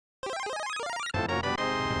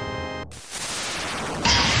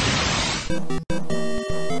Here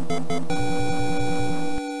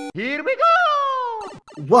we go!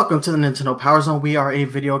 Welcome to the Nintendo Power Zone. We are a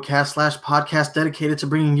video cast / podcast dedicated to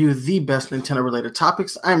bringing you the best Nintendo-related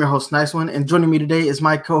topics. I'm your host, NyceOne, and joining me today is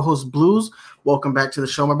my co-host, Blooz. Welcome back to the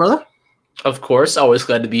show, my brother. Of course, always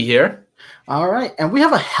glad to be here. All right, and we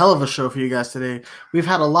have a hell of a show for you guys today. We've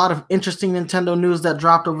had a lot of interesting Nintendo news that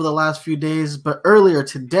dropped over the last few days, but earlier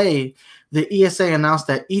today, the ESA announced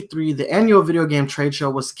that E3, the annual video game trade show,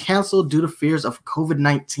 was canceled due to fears of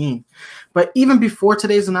COVID-19. But even before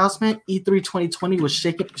today's announcement, E3 2020 was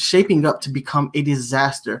shaping up to become a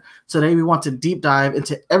disaster. Today, we want to deep dive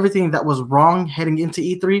into everything that was wrong heading into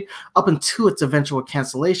E3 up until its eventual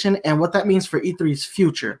cancellation and what that means for E3's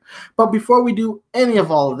future. But before we do any of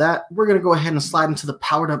all of that, we're going to go ahead and slide into the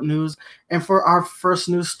powered up news. And for our first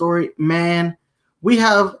news story, man, we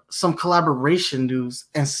have some collaboration news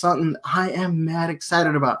and something I am mad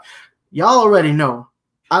excited about. Y'all already know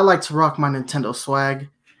I like to rock my Nintendo swag,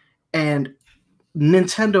 and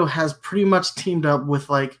Nintendo has pretty much teamed up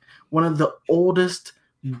with like one of the oldest,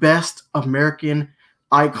 best American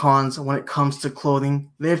icons when it comes to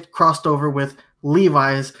clothing. They've crossed over with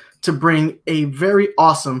Levi's to bring a very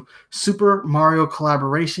awesome Super Mario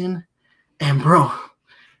collaboration. And bro,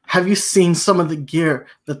 have you seen some of the gear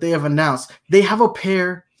that they have announced? They have a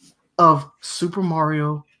pair of Super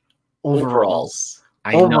Mario overalls.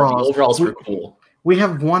 I know, the overalls were cool. We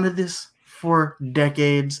have wanted this for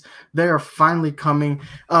decades. They are finally coming.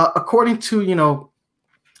 According to,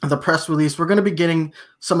 the press release, we're going to be getting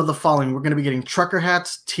some of the following. We're going to be getting trucker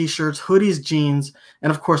hats, t-shirts, hoodies, jeans,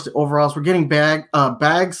 and of course the overalls. We're getting bags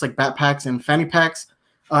like backpacks and fanny packs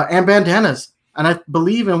and bandanas. And I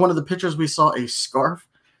believe in one of the pictures we saw a scarf.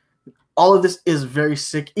 All of this is very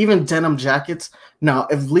sick. Even denim jackets. Now,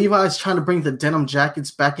 if Levi's trying to bring the denim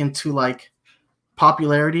jackets back into like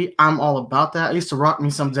popularity, I'm all about that. I used to rock me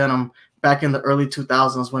some denim back in the early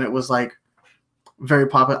 2000s when it was like very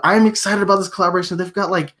popular. I'm excited about this collaboration. They've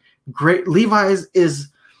got like great. Levi's is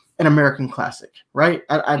an American classic, right?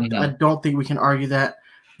 I don't think we can argue that.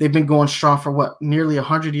 They've been going strong for what, nearly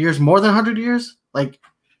 100 years, more than 100 years. Like,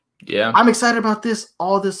 yeah, I'm excited about this.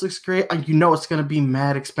 All this looks great. You know it's going to be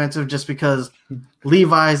mad expensive just because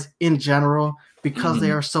Levi's in general, because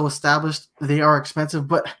they are so established, they are expensive.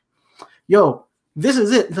 But, yo, this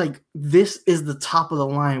is it. Like, this is the top of the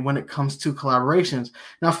line when it comes to collaborations.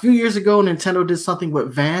 Now, a few years ago, Nintendo did something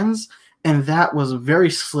with Vans, and that was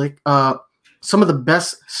very slick. Some of the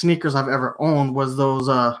best sneakers I've ever owned was those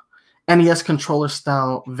NES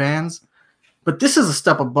controller-style Vans. But this is a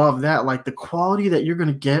step above that. Like the quality that you're going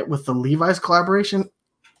to get with the Levi's collaboration,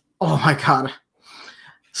 oh my God,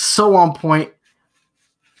 so on point.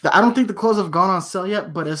 I don't think the clothes have gone on sale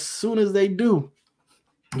yet, but as soon as they do,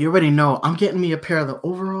 you already know I'm getting me a pair of the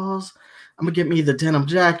overalls. I'm going to get me the denim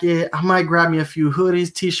jacket. I might grab me a few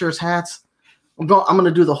hoodies, t-shirts, hats. I'm going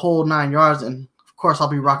to do the whole 9 yards. And of course, I'll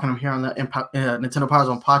be rocking them here on the Nintendo Power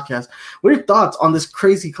Zone podcast. What are your thoughts on this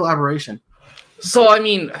crazy collaboration? So, I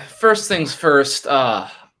mean, first things first, I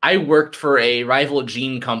worked for a rival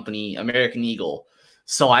jean company, American Eagle.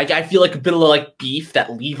 So I feel like a bit of like beef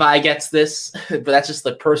that Levi gets this, but that's just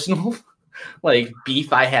the personal like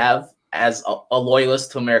beef I have as a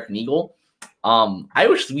loyalist to American Eagle. I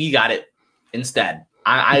wish we got it instead.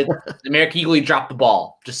 American Eagle, you dropped the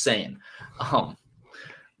ball, just saying.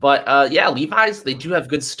 But yeah, Levi's, they do have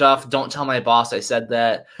good stuff. Don't tell my boss I said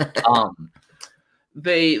that.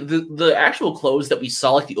 The actual clothes that we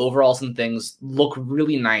saw, like the overalls and things, look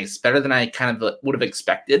really nice, better than I kind of would have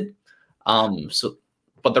expected.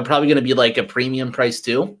 But they're probably going to be like a premium price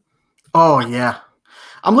too. Oh yeah,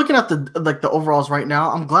 I'm looking at the overalls right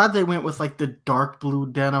now. I'm glad they went with like the dark blue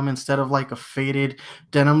denim instead of like a faded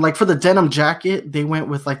denim. Like for the denim jacket, they went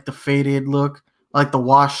with like the faded look, like the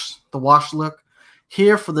wash look.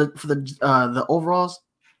 Here for the overalls,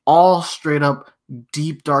 all straight up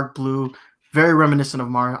deep dark blue. Very reminiscent of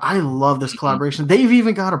Mario. I love this collaboration. They've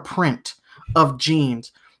even got a print of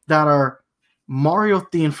jeans that are Mario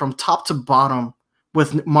themed from top to bottom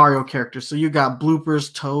with Mario characters. So you got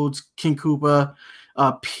Bloopers, Toads, King Koopa,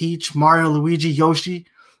 Peach, Mario, Luigi, Yoshi.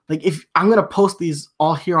 Like, if I'm gonna post these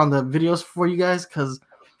all here on the videos for you guys because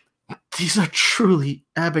these are truly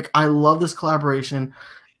epic. I love this collaboration,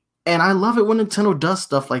 and I love it when Nintendo does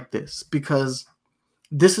stuff like this because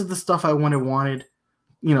this is the stuff I wanted.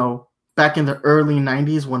 Back in the early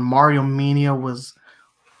 90s when Mario Mania was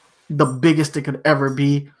the biggest it could ever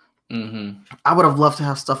be. I would have loved to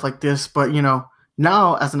have stuff like this, but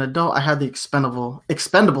now as an adult, I have the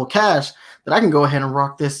expendable cash that I can go ahead and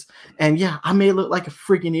rock this. And yeah, I may look like a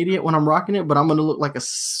freaking idiot when I'm rocking it, but I'm going to look like a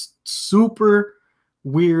super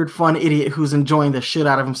weird, fun idiot who's enjoying the shit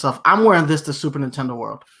out of himself. I'm wearing this to Super Nintendo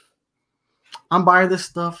World. I'm buying this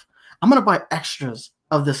stuff. I'm going to buy extras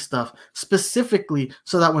of this stuff specifically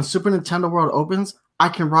so that when Super Nintendo World opens, I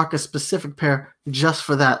can rock a specific pair just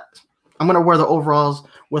for that. I'm going to wear the overalls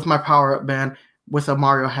with my power-up band with a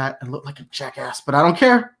Mario hat and look like a jackass, but I don't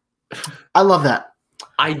care. I love that.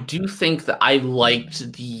 I do think that I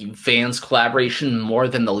liked the Vans collaboration more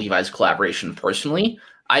than the Levi's collaboration personally.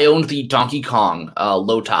 I owned the Donkey Kong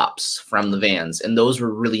low tops from the Vans, and those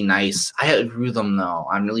were really nice. I outgrew them, though.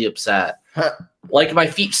 I'm really upset. Like, my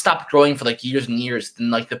feet stopped growing for, like, years and years. Then,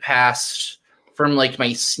 like, from, like,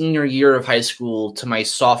 my senior year of high school to my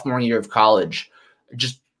sophomore year of college,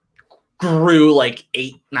 just grew, like,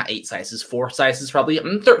 4 sizes, probably.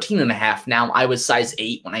 I'm 13 and a half now. I was size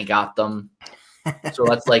 8 when I got them. So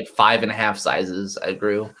that's, like, 5.5 sizes I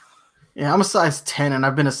grew. Yeah, I'm a size 10, and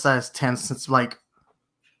I've been a size 10 since, like,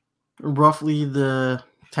 roughly the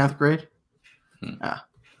 10th grade. Yeah.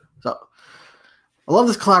 So I love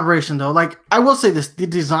this collaboration though. Like, I will say this, the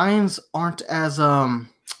designs aren't as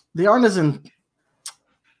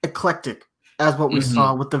eclectic as what we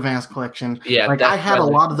saw with the Vans collection. Yeah, like I had a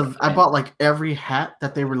lot of I bought like every hat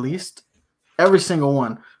that they released, every single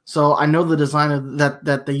one. So I know the design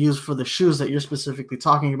that they use for the shoes that you're specifically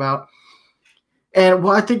talking about. And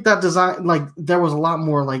well, I think that design, like, there was a lot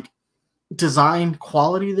more like design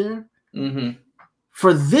quality there.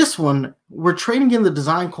 For this one, we're trading in the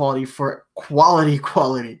design quality for quality.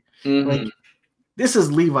 Like, this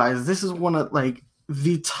is Levi's. This is one of like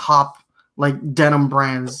the top like denim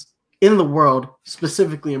brands in the world,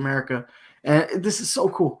 specifically America, and this is so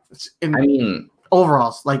cool. I mean,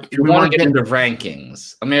 overalls, like, if you want to get into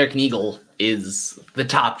rankings, American Eagle is the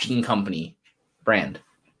top jean company brand.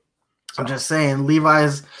 I'm just saying,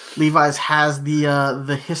 Levi's has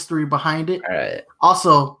the history behind it. All right.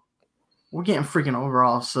 Also, we're getting freaking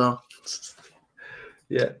overalls, so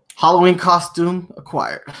yeah. Halloween costume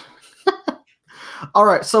acquired. All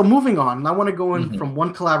right, so moving on. I want to go in from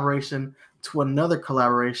one collaboration to another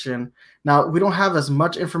collaboration. Now, we don't have as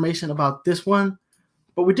much information about this one,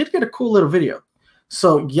 but we did get a cool little video.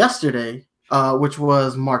 So yesterday, which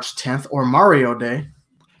was March 10th, or Mario Day,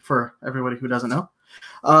 for everybody who doesn't know,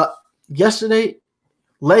 yesterday,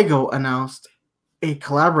 LEGO announced a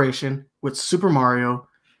collaboration with Super Mario,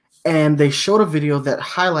 and they showed a video that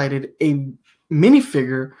highlighted a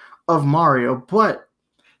minifigure of Mario. But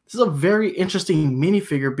this is a very interesting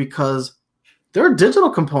minifigure because there are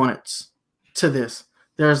digital components to this.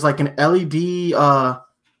 There's like an LED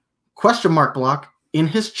question mark block in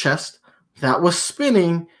his chest that was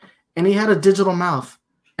spinning, and he had a digital mouth.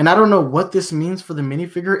 And I don't know what this means for the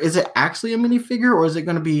minifigure. Is it actually a minifigure, or is it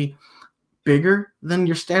going to be bigger than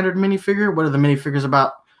your standard minifigure? What are the minifigures,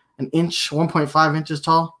 about an inch, 1.5 inches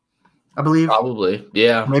tall, I believe? Probably,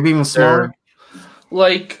 yeah. Maybe even smaller.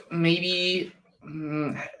 Like, maybe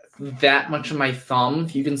that much of my thumb,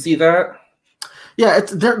 if you can see that. Yeah,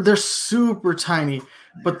 they're super tiny.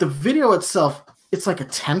 But the video itself, it's like a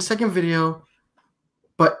 10-second video.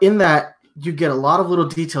 But in that, you get a lot of little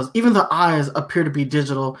details. Even the eyes appear to be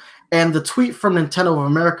digital. And the tweet from Nintendo of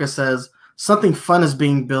America says, "Something fun is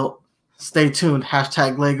being built. Stay tuned.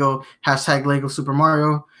 #Lego, #Lego Super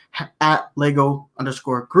Mario,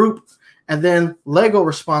 @Lego_group." And then Lego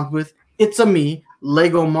responds with, "It's a me,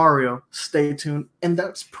 Lego Mario. Stay tuned." And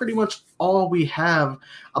that's pretty much all we have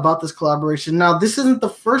about this collaboration. Now, this isn't the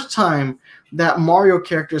first time that Mario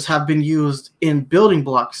characters have been used in building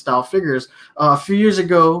block style figures. A few years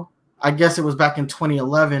ago, I guess it was back in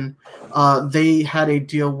 2011, they had a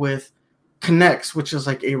deal with Connects, which is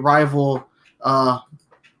like a rival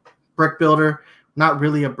brick builder. Not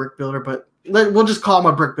really a brick builder, but we'll just call him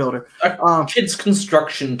a brick builder. Kids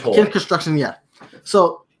construction toy. Kids construction, yeah.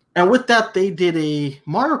 So, and with that, they did a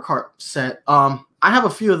Mario Kart set. I have a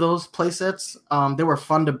few of those play sets. They were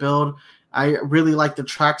fun to build. I really like the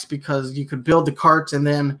tracks because you could build the carts, and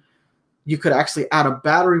then you could actually add a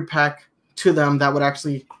battery pack to them that would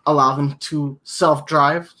actually allow them to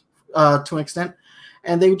self-drive to an extent.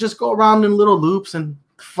 And they would just go around in little loops and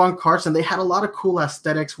fun carts, and they had a lot of cool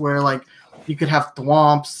aesthetics where, like, you could have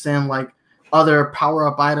thwomps and like other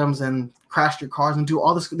power-up items and crash your cars and do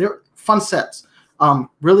all this. They're fun sets.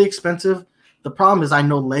 Really expensive. The problem is I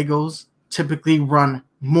know Legos typically run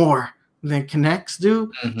more than Connects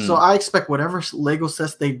do. So I expect whatever Lego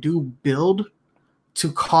sets they do build to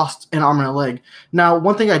cost an arm and a leg. Now,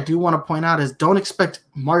 one thing I do want to point out is don't expect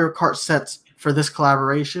Mario Kart sets for this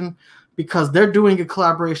collaboration, because they're doing a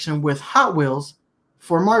collaboration with Hot Wheels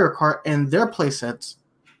for Mario Kart, and their play sets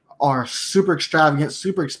are super extravagant,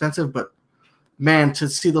 super expensive, but man, to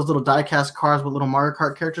see those little die-cast cars with little Mario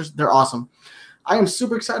Kart characters, they're awesome. I am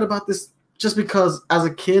super excited about this just because as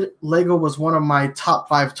a kid, Lego was one of my top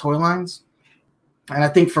 5 toy lines. And I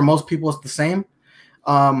think for most people, it's the same.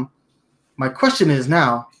 My question is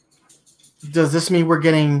now, does this mean we're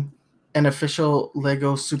getting an official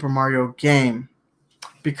Lego Super Mario game?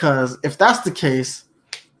 Because if that's the case,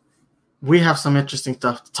 we have some interesting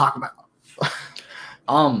stuff to talk about.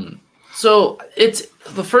 So it's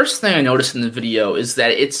the first thing I noticed in the video is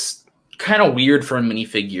that it's kind of weird for a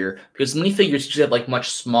minifigure because minifigures usually have like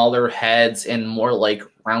much smaller heads and more like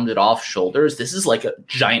rounded off shoulders. This is like a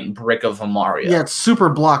giant brick of a Mario. Yeah, it's super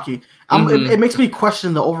blocky. It makes me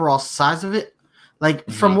question the overall size of it. Like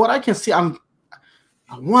from what I can see, I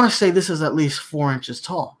want to say this is at least 4 inches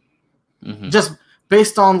tall. Just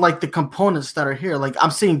based on like the components that are here. Like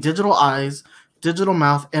I'm seeing digital eyes, digital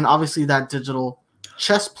mouth, and obviously that digital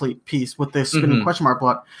chest plate piece with the spinning question mark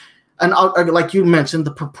block. And like you mentioned,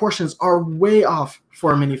 the proportions are way off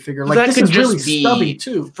for a minifigure. Like that this could is just really be stubby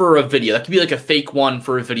too for a video. That could be like a fake one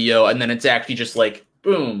for a video, and then it's actually just like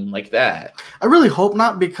boom, like that. I really hope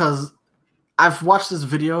not, because I've watched this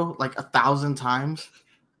video like 1,000 times,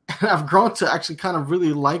 and I've grown to actually kind of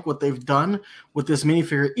really like what they've done with this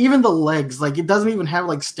minifigure. Even the legs, like it doesn't even have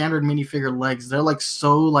like standard minifigure legs. They're like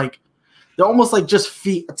so like they're almost like just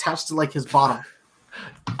feet attached to like his bottom.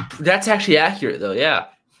 That's actually accurate though, yeah.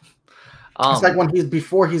 It's like when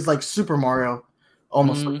he's like Super Mario,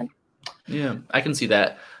 almost. Looking. Yeah, I can see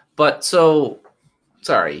that. But so,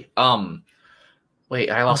 sorry. Wait,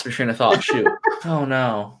 I lost my train of thought. Shoot. Oh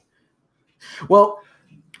no. Well,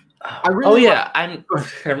 I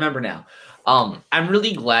remember now. I'm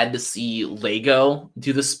really glad to see Lego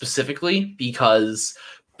do this specifically because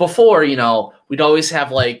before, you know, we'd always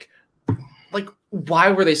have like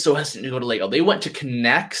why were they so hesitant to go to Lego? They went to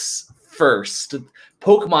Connects first.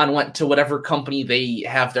 Pokemon went to whatever company they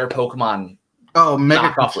have their Pokemon. Oh,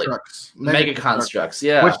 Mega Constructs. Mega Constructs,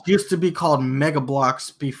 yeah. Which used to be called Mega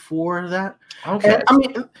Blocks before that. Okay.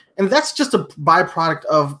 And that's just a byproduct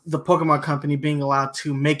of the Pokemon company being allowed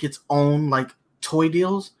to make its own like toy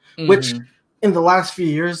deals, which in the last few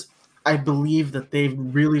years, I believe that they've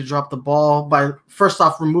really dropped the ball by first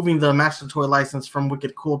off removing the Master Toy license from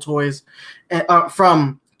Wicked Cool Toys, and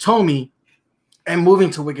from Tomy, and moving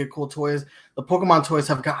to Wicked Cool Toys. The Pokemon toys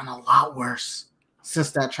have gotten a lot worse since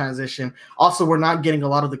that transition. Also, we're not getting a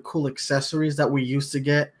lot of the cool accessories that we used to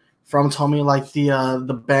get from Tomy, like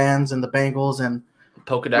the bands and the bangles and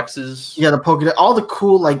Pokedexes. Yeah, the Pokedex, all the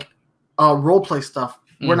cool like role play stuff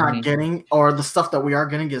we're not getting, or the stuff that we are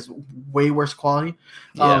getting is way worse quality.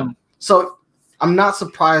 Yeah. So I'm not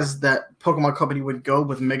surprised that Pokemon Company would go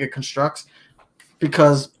with Mega Constructs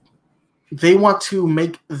because they want to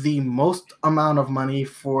make the most amount of money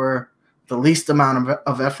for the least amount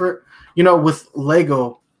of effort. You know, with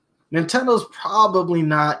Lego, Nintendo's probably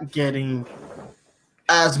not getting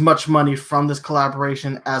as much money from this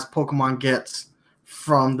collaboration as Pokemon gets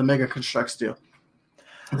from the Mega Constructs deal.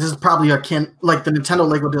 This is probably like the Nintendo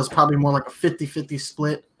Lego deal is probably more like a 50-50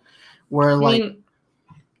 split, where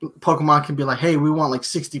Pokemon can be like, hey, we want like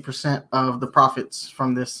 60% of the profits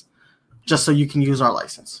from this just so you can use our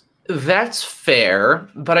license. That's fair,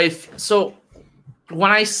 but so when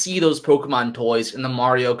I see those Pokemon toys in the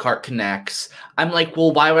Mario Kart Connects, I'm like,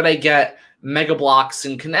 well, why would I get Mega Blocks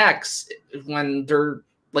and Connects when they're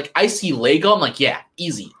like, I see Lego, I'm like, yeah,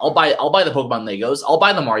 easy. I'll buy the Pokemon Legos, I'll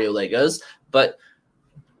buy the Mario Legos, but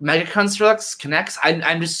Mega Constructs, Connects,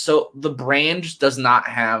 I'm just so the brand just does not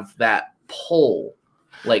have that pull.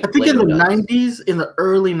 Like I think Lego in the does. 90s, in the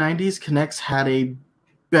early 90s, Connects had a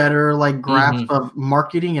better like grasp of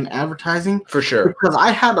marketing and advertising for sure. Because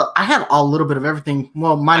I had a little bit of everything.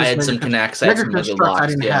 Well, minus I had some Connects, I had some Mega Blocks, I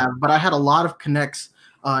didn't have, but I had a lot of Connects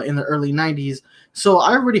in the early 90s. So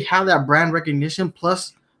I already had that brand recognition.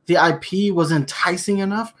 Plus, the IP was enticing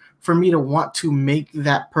enough for me to want to make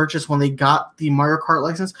that purchase when they got the Mario Kart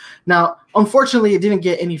license. Now, unfortunately, it didn't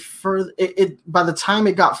get any further. By the time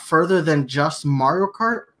it got further than just Mario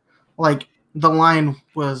Kart, like the line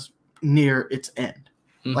was near its end.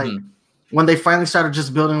 Like when they finally started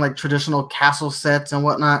just building like traditional castle sets and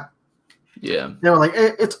whatnot, they were like,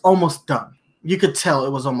 it's almost done. You could tell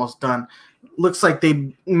it was almost done. Looks like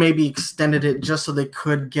they maybe extended it just so they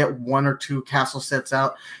could get 1 or 2 castle sets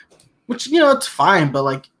out, which, you know, it's fine, but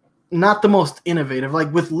like not the most innovative.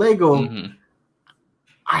 Like with Lego,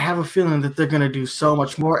 I have a feeling that they're going to do so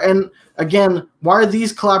much more. And again, why are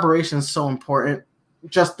these collaborations so important?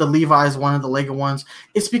 Just the Levi's one and the Lego ones.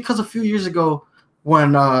 It's because a few years ago,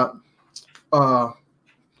 when I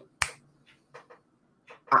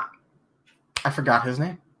forgot his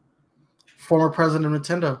name, former president of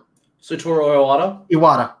Nintendo, Satoru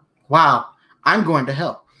Iwata. Wow, I'm going to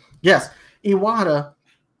hell. Yes, Iwata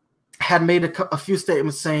had made a few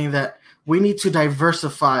statements saying that we need to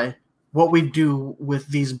diversify what we do with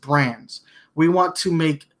these brands. We want to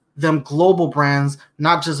make them global brands,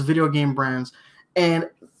 not just video game brands. And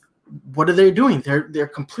what are they doing? They're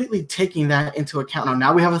completely taking that into account.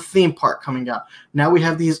 Now we have a theme park coming out. Now we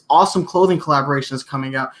have these awesome clothing collaborations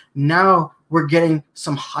coming out. Now we're getting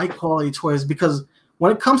some high quality toys, because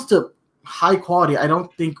when it comes to high quality, I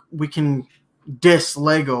don't think we can diss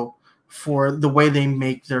Lego for the way they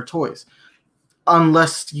make their toys.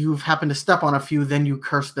 Unless you've happened to step on a few, then you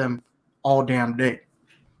curse them all damn day.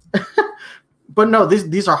 But no,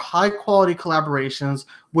 these are high quality collaborations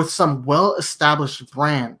with some well-established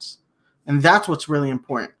brands. And that's what's really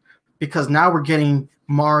important, because now we're getting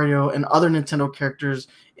Mario and other Nintendo characters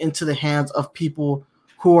into the hands of people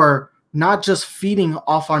who are not just feeding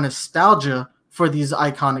off our nostalgia for these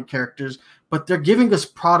iconic characters, but they're giving us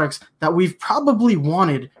products that we've probably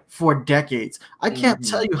wanted for decades. I can't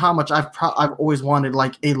tell you how much I've always wanted,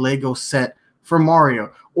 like a Lego set for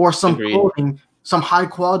Mario, or some clothing, some high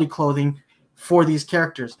quality clothing for these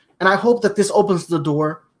characters. And I hope that this opens the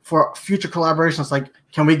door for future collaborations. Like,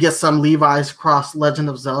 can we get some Levi's cross Legend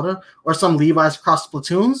of Zelda, or some Levi's cross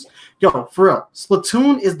Splatoons? Yo, for real,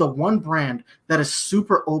 Splatoon is the one brand that is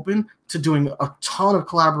super open to doing a ton of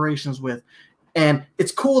collaborations with. And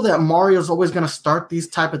it's cool that Mario's always going to start these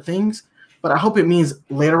type of things, but I hope it means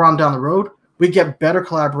later on down the road we get better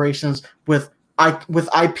collaborations with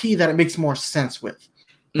IP that it makes more sense with.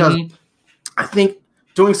 Because I think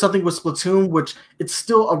doing something with Splatoon, which it's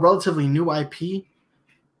still a relatively new IP,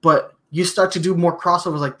 but you start to do more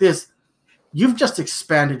crossovers like this, you've just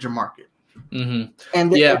expanded your market. And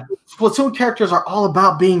Splatoon characters are all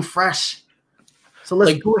about being fresh. So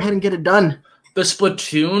let's go ahead and get it done. The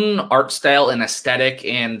Splatoon art style and aesthetic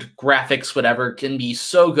and graphics, whatever, can be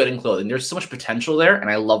so good in clothing. There's so much potential there, and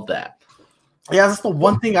I love that. Yeah, that's the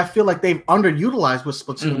one thing I feel like they've underutilized with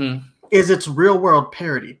Splatoon is its real-world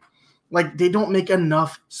parody. Like, they don't make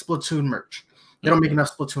enough Splatoon merch. They don't make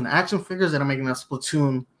enough Splatoon action figures. They don't make enough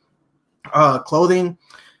Splatoon clothing.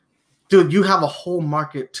 Dude, you have a whole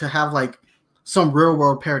market to have, like, some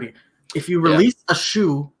real-world parody. If you release a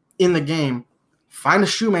shoe in the game, find a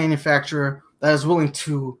shoe manufacturer that is willing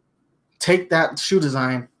to take that shoe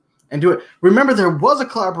design and do it. Remember, there was a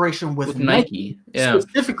collaboration with Nike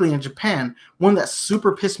specifically in Japan, one that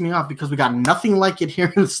super pissed me off because we got nothing like it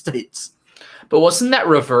here in the States. But wasn't that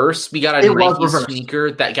reverse? We got a Nike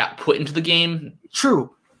sneaker that got put into the game.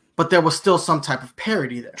 True, but there was still some type of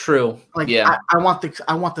parody there. True. Like, I want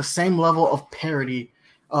the same level of parody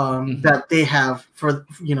that they have for,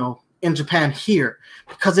 you know, in Japan here,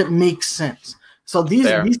 because it makes sense. So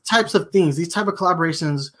these types of things, these type of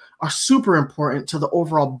collaborations are super important to the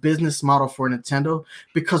overall business model for Nintendo,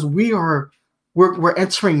 because we're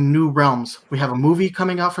entering new realms. We have a movie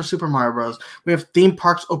coming out for Super Mario Bros. We have theme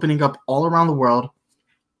parks opening up all around the world.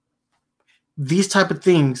 These type of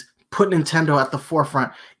things put Nintendo at the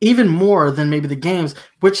forefront, even more than maybe the games,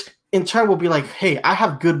 which in turn will be like, hey, I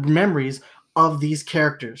have good memories of these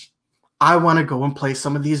characters. I want to go and play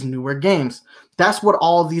some of these newer games. That's what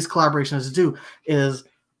all of these collaborations do, is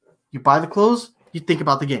you buy the clothes, you think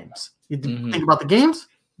about the games. You think about the games,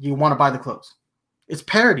 you want to buy the clothes. It's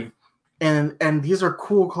parody. And these are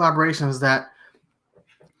cool collaborations that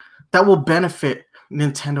will benefit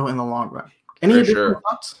Nintendo in the long run. Any additional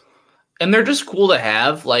thoughts? And they're just cool to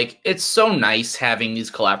have. Like, it's so nice having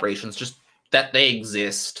these collaborations. Just that they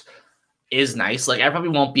exist is nice. Like, I probably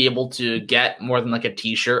won't be able to get more than like a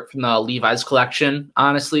t-shirt from the Levi's collection,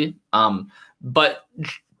 honestly. But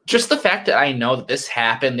just the fact that I know that this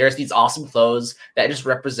happened, there's these awesome clothes that just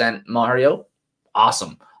represent Mario,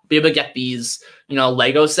 awesome. Be able to get these, you know,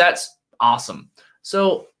 Lego sets, awesome.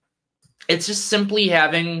 So it's just simply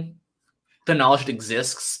having the knowledge that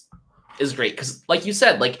exists is great. Because like you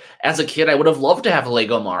said, like as a kid, I would have loved to have a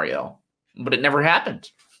Lego Mario, but it never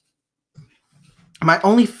happened. My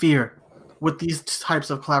only fear with these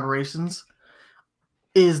types of collaborations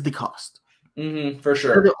is the cost. For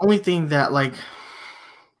sure. They're the only thing that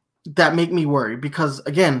that make me worry, because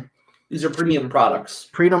again, these are premium products.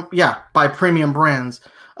 By premium brands.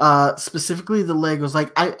 Specifically the Legos.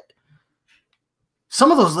 Like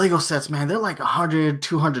some of those Lego sets, man, they're like $100,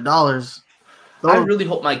 $200. I really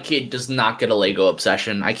hope my kid does not get a Lego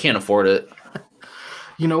obsession. I can't afford it.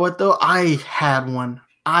 You know what though? I had one.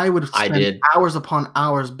 I would spend hours upon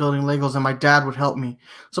hours building Legos, and my dad would help me.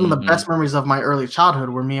 Some of the best memories of my early childhood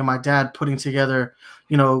were me and my dad putting together,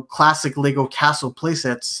 you know, classic Lego castle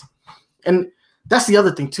playsets. And that's the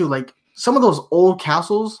other thing too. Like some of those old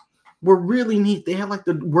castles were really neat. They had like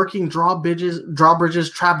the working drawbridges,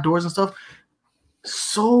 trap doors and stuff.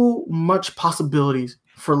 so much possibilities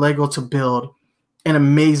for Lego to build an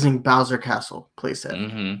amazing Bowser Castle playset.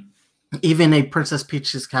 Mm-hmm. Even a Princess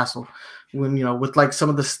Peach's castle, when with like some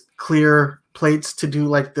of the clear plates to do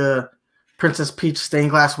like the Princess Peach stained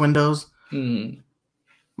glass windows. Mm.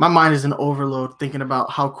 My mind is in overload thinking about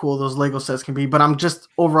how cool those Lego sets can be, but I'm just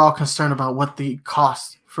overall concerned about what the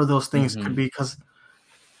cost for those things could be, because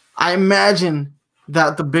I imagine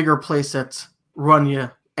that the bigger play sets run you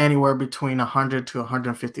anywhere between $100 to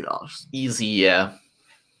 $150. Easy, yeah.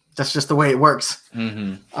 That's just the way it works.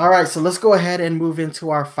 Mm-hmm. All right, so let's go ahead and move into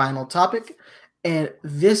our final topic. And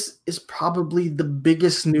this is probably the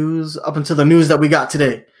biggest news up until the news that we got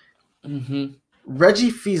today. Mm-hmm. Reggie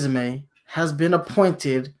Fils-Aimé has been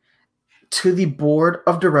appointed to the board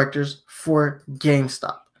of directors for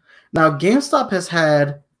GameStop. Now, GameStop has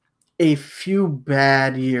had a few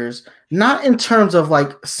bad years, not in terms of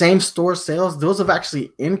like same store sales. Those have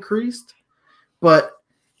actually increased, but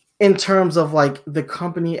in terms of like the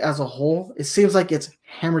company as a whole, it seems like it's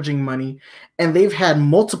hemorrhaging money, and they've had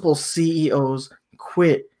multiple CEOs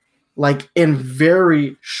quit like in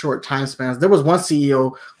very short time spans. There was one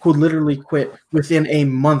CEO who literally quit within a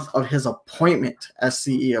month of his appointment as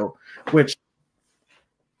CEO, which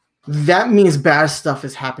that means bad stuff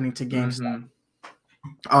is happening to GameStop.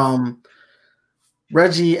 Mm-hmm.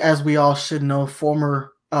 Reggie, as we all should know,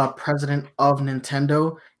 former president of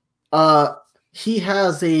Nintendo, he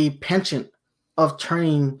has a penchant of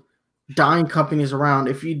turning dying companies around.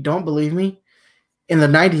 If you don't believe me, in the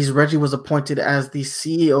 90s, Reggie was appointed as the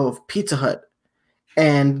CEO of Pizza Hut.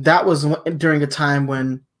 And that was during a time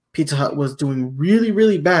when Pizza Hut was doing really,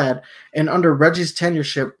 really bad. And under Reggie's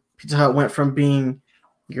tenureship, Pizza Hut went from being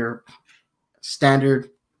your standard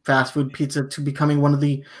fast food pizza to becoming one of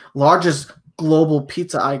the largest global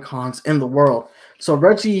pizza icons in the world. So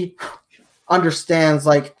Reggie understands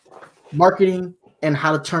like marketing and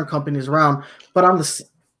how to turn companies around. But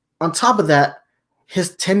on top of that,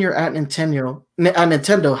 his tenure at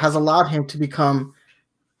Nintendo has allowed him to become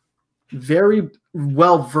very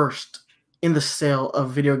well versed in the sale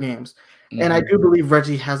of video games. Mm-hmm. And I do believe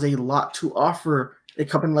Reggie has a lot to offer a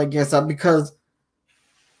company like GameStop, because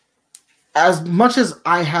as much as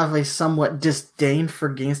I have a somewhat disdain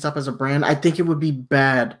for GameStop as a brand, I think it would be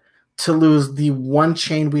bad to lose the one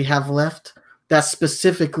chain we have left that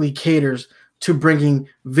specifically caters to bringing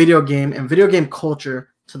video game and video game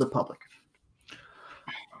culture to the public.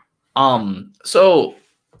 So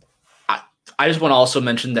I just want to also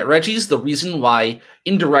mention that Reggie's the reason why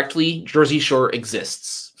indirectly Jersey Shore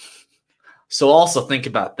exists. So also think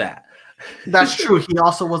about that. That's true. He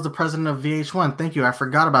also was the president of VH1. Thank you. I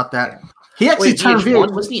forgot about that. He actually turned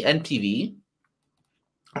VH1. Wasn't he MTV?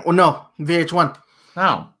 Oh no, VH1.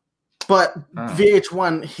 Oh. But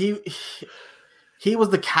VH1, he was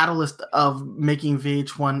the catalyst of making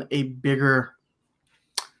VH1 a bigger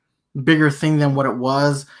thing than what it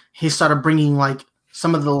was. He started bringing like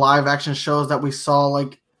some of the live action shows that we saw,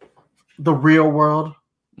 like The Real World.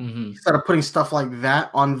 Mm-hmm. He started putting stuff like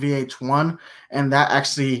that on VH1, and that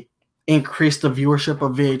actually increased the viewership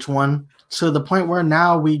of VH1 to the point where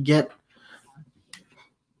now we get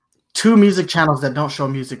 2 music channels that don't show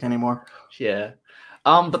music anymore. Yeah.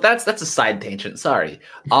 But that's a side tangent. Sorry.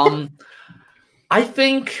 I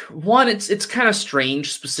think one, it's kind of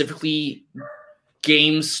strange, specifically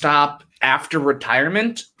GameStop after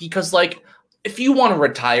retirement, because like if you want to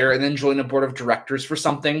retire and then join a board of directors for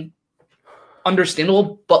something,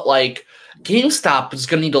 understandable, but like GameStop is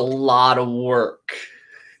gonna need a lot of work.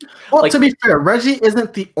 Well, like, to be fair, Reggie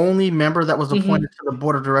isn't the only member that was appointed to the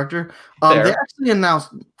board of director. They actually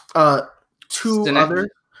announced 2 others.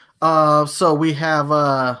 So we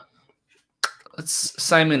have it's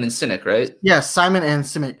Simon and Sinek, right? Yes, Simon and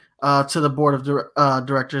Sinek to the board of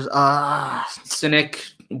directors.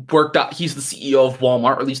 Sinek worked out. He's the CEO of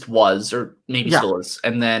Walmart, or at least was, or maybe still is.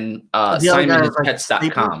 And then Simon is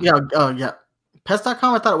Pets.com. Yeah.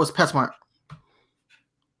 Pets.com, I thought it was PetSmart.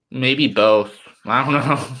 Maybe both. I don't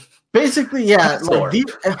know. Basically, yeah.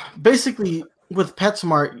 Basically, with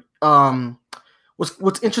PetSmart,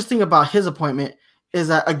 what's interesting about his appointment is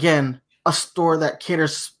that, again, a store that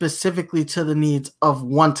caters specifically to the needs of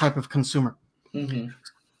one type of consumer. Mm-hmm.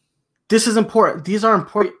 This is important. These are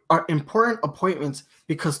important appointments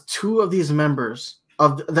because 2 of these members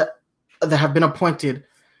that have been appointed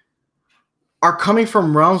are coming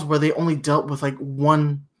from realms where they only dealt with like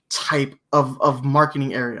one type of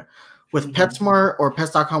marketing area. With PetSmart or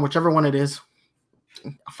Pets.com, whichever one it is,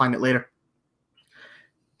 I'll find it later.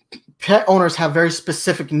 Pet owners have very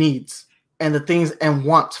specific needs and the things and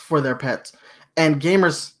wants for their pets. And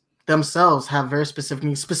gamers themselves have very specific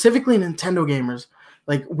needs, specifically Nintendo gamers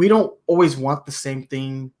Like we don't always want the same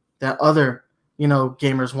thing that other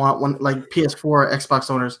gamers want, when like PS4 or Xbox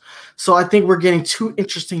owners. So I think we're getting two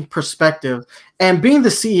interesting perspectives. And being the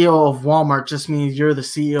CEO of Walmart just means you're the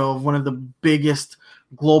CEO of one of the biggest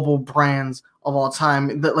global brands of all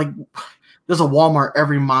time. That like there's a Walmart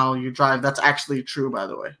every mile you drive. That's actually true, by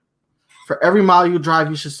the way. For every mile you drive,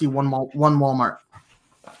 you should see one Walmart.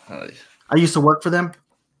 I used to work for them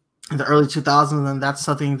in the early 2000s, and that's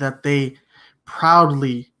something that they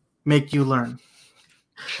proudly make you learn.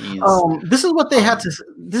 This is what they had to.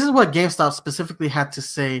 This is what GameStop specifically had to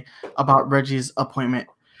say about Reggie's appointment.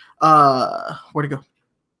 Where'd it go?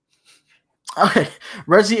 Okay,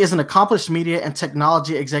 Reggie is an accomplished media and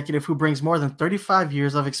technology executive who brings more than 35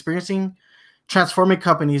 years of experiencing transforming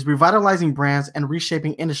companies, revitalizing brands, and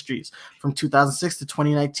reshaping industries. From 2006 to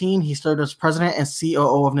 2019, he served as president and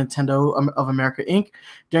COO of Nintendo of America, Inc.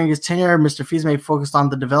 During his tenure, Mr. Fils-Aimé focused on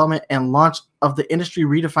the development and launch of the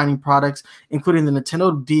industry-redefining products, including the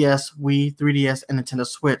Nintendo DS, Wii, 3DS, and Nintendo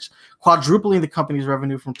Switch, quadrupling the company's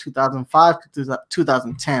revenue from 2005 to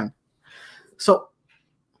 2010. So,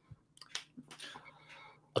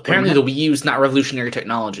 apparently the Wii U is not revolutionary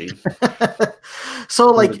technology.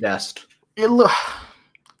 So, like, the best. I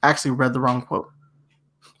actually read the wrong quote.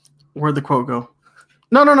 Where'd the quote go?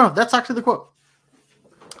 No. That's actually the quote.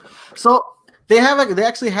 So they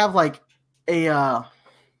actually have like a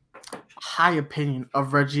high opinion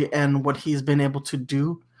of Reggie and what he's been able to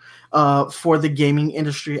do for the gaming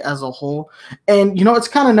industry as a whole. And it's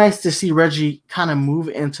kind of nice to see Reggie kind of move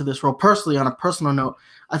into this role. Personally, on a personal note,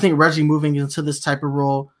 I think Reggie moving into this type of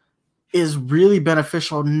role is really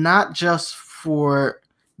beneficial, not just for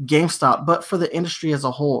GameStop, but for the industry as a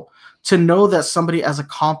whole. To know that somebody as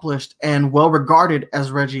accomplished and well regarded as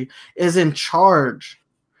Reggie is in charge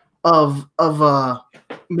of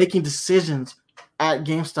making decisions at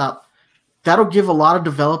GameStop, that'll give a lot of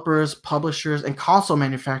developers, publishers, and console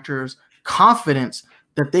manufacturers confidence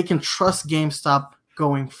that they can trust GameStop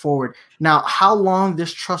going forward. Now, how long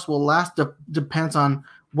this trust will last depends on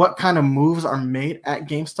what kind of moves are made at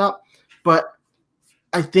GameStop, but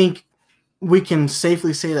I think we can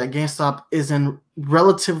safely say that GameStop is in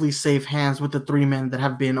relatively safe hands with the three men that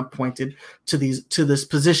have been appointed to this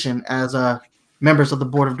position as members of the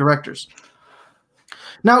board of directors.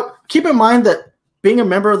 Now, keep in mind that being a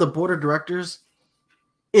member of the board of directors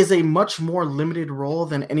is a much more limited role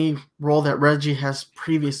than any role that Reggie has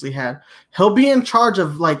previously had. He'll be in charge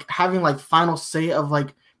of like having like final say of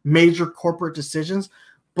like major corporate decisions,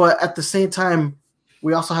 but at the same time,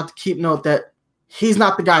 we also have to keep note that he's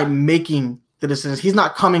not the guy making the decisions. He's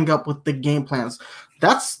not coming up with the game plans.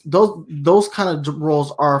 That's those kind of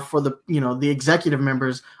roles are for the the executive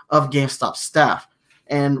members of GameStop staff.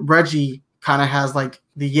 And Reggie kind of has like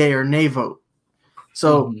the yay or nay vote.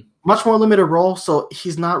 So much more limited role. So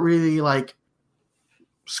he's not really like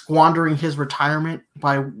squandering his retirement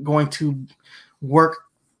by going to work,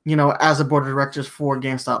 as a board of directors for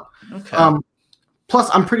GameStop. Okay. Plus,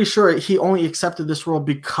 I'm pretty sure he only accepted this role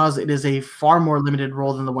because it is a far more limited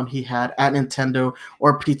role than the one he had at Nintendo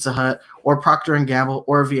or Pizza Hut or Procter & Gamble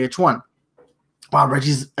or VH1. Wow,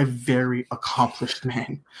 Reggie's a very accomplished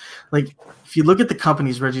man. Like, if you look at the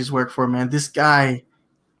companies Reggie's worked for, man, this guy,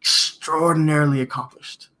 extraordinarily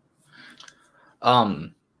accomplished.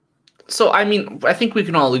 So, I mean, I think we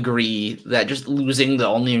can all agree that just losing the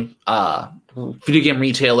only video game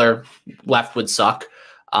retailer left would suck.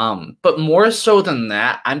 But more so than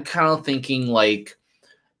that, I'm kind of thinking like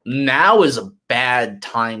now is a bad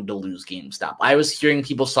time to lose GameStop. I was hearing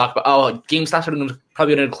people talk about, GameStop's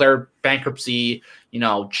probably going to declare bankruptcy,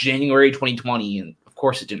 January 2020. And of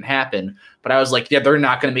course it didn't happen, but I was like, yeah, they're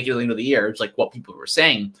not going to make it to the end of the year. It's like what people were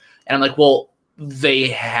saying. And I'm like, well, they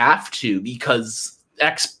have to, because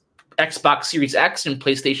Xbox Series X and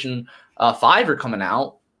PlayStation 5 are coming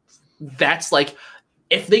out. That's like,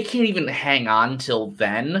 if they can't even hang on till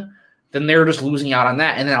then they're just losing out on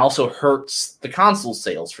that. And that also hurts the console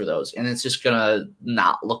sales for those. And it's just going to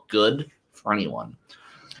not look good for anyone.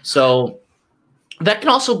 So that can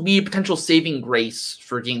also be a potential saving grace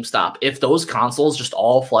for GameStop. If those consoles just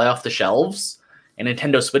all fly off the shelves and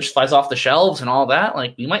Nintendo Switch flies off the shelves and all that,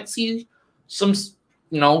 like we might see some,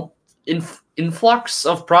 influx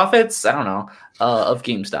of profits. I don't know, of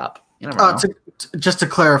GameStop. You never know. Just to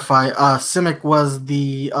clarify, Simic was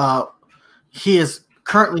he is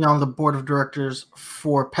currently on the board of directors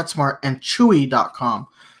for PetSmart and Chewy.com.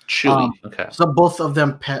 Chewy, okay. So both of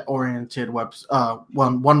them pet-oriented one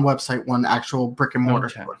website, one actual brick and mortar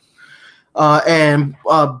store. And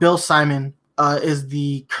Bill Simon is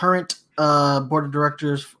the current board of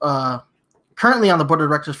directors, currently on the board of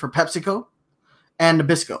directors for PepsiCo and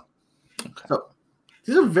Nabisco. Okay. So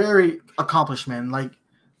these are very accomplished men. Like,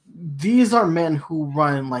 these are men who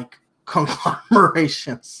run like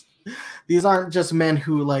conglomerations. These aren't just men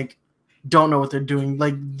who like don't know what they're doing.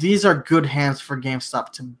 Like, these are good hands for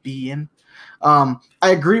GameStop to be in. I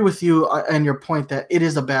agree with you and your point that it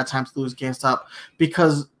is a bad time to lose GameStop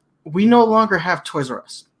because we no longer have Toys R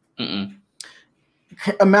Us. Mm-mm.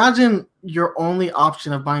 Imagine your only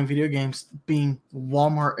option of buying video games being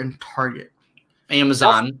Walmart and Target.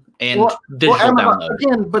 Amazon and digital Amazon, download.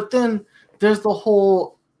 again, but then there's the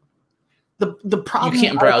whole the problem. You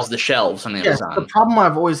can't browse the shelves on Amazon. Yes, the problem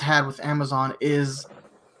I've always had with Amazon is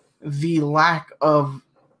the lack of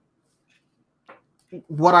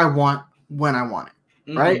what I want when I want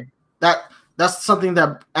it. Right? That's something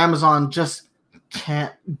that Amazon just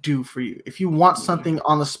can't do for you. If you want something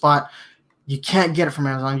on the spot, you can't get it from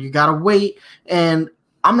Amazon. You gotta wait. And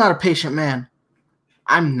I'm not a patient man.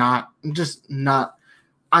 I'm just not.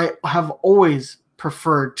 I have always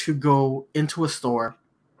preferred to go into a store,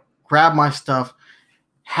 grab my stuff,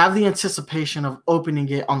 have the anticipation of opening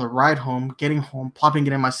it on the ride home, getting home, plopping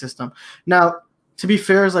it in my system. Now, to be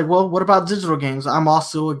fair, it's like, well, what about digital games? I'm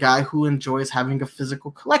also a guy who enjoys having a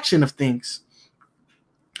physical collection of things.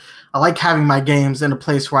 I like having my games in a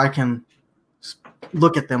place where I can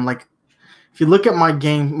look at them. Like, if you look at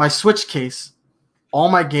my Switch case, all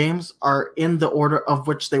my games are in the order of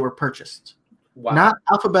which they were purchased. Wow. Not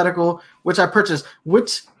alphabetical, which I purchased,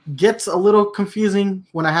 which gets a little confusing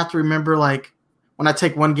when I have to remember, like, when I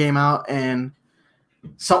take one game out and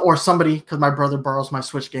somebody, because my brother borrows my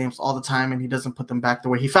Switch games all the time and he doesn't put them back the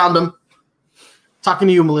way he found them. Talking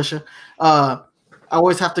to you, Militia. I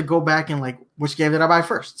always have to go back and, like, which game did I buy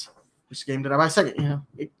first? Which game did I buy second? You know,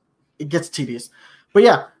 it gets tedious. But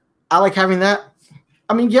yeah, I like having that.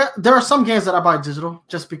 I mean, yeah, there are some games that I buy digital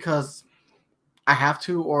just because I have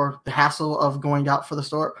to, or the hassle of going out for the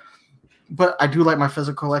store. But I do like my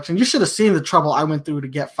physical collection. You should have seen the trouble I went through to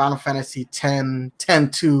get Final Fantasy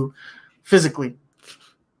X-2 physically.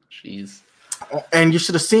 Jeez. And you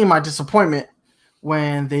should have seen my disappointment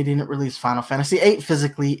when they didn't release Final Fantasy VIII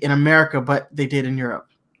physically in America, but they did in Europe.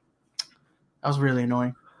 That was really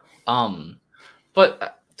annoying.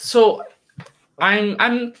 But so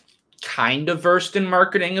I'm kind of versed in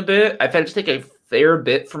marketing a bit. I've had to take a fair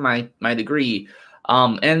bit for my degree.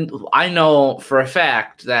 And I know for a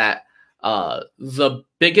fact that the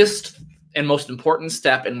biggest and most important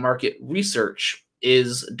step in market research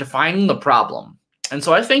is defining the problem. And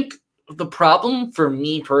so I think the problem for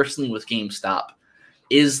me personally with GameStop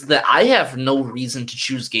is that I have no reason to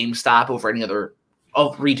choose GameStop over any other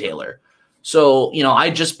retailer. So, you know, I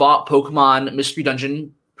just bought Pokemon Mystery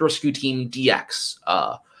Dungeon Rescue Team DX.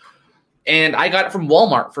 And I got it from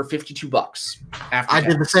Walmart for $52. I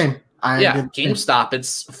did the same. GameStop,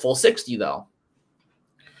 it's full 60 though.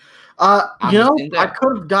 You know, I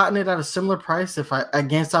could have gotten it at a similar price at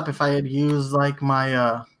GameStop if I had used like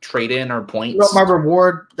my trade-in or points. My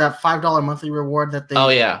reward, that $5 monthly reward that they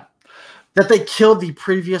that they killed the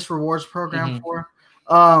previous rewards program for.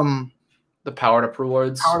 The powered up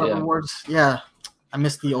rewards. Rewards, yeah. I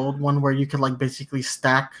missed the old one where you could like basically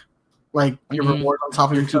stack like your reward on top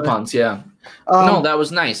of your coupons. Yeah. No, that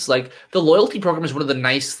was nice. Like the loyalty program is one of the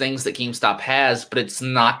nice things that GameStop has, but it's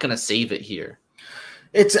not going to save it here.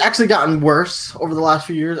 It's actually gotten worse over the last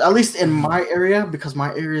few years, at least in my area, because my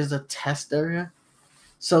area is a test area.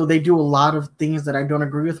 So they do a lot of things that I don't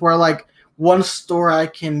agree with, where like one store I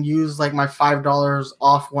can use like my $5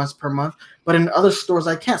 off once per month, but in other stores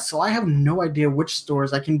I can't. So I have no idea which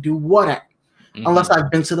stores I can do what at, unless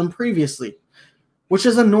I've been to them previously, which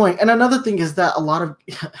is annoying. And another thing is that a lot of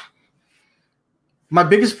my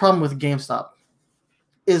biggest problem with GameStop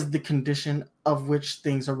is the condition of which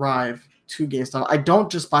things arrive to GameStop. I don't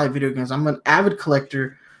just buy video games. I'm an avid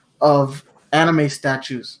collector of anime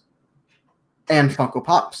statues and Funko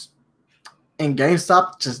Pops. And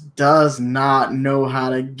GameStop just does not know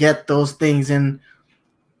how to get those things in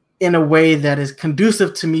a way that is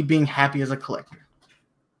conducive to me being happy as a collector.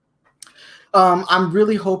 I'm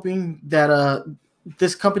really hoping that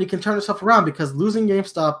this company can turn itself around, because losing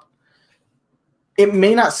GameStop, it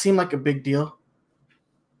may not seem like a big deal.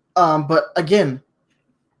 But again,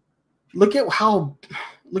 look at how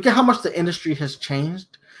much the industry has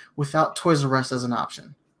changed without Toys R Us as an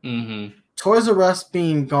option. Toys R Us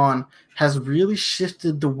being gone has really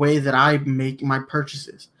shifted the way that I make my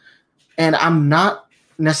purchases. And I'm not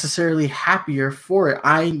necessarily happier for it.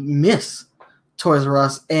 I miss Toys R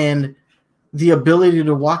Us and the ability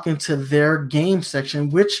to walk into their game section,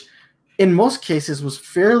 which in most cases was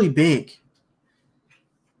fairly big.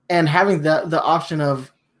 And having the option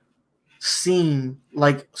of seeing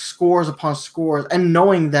like scores upon scores and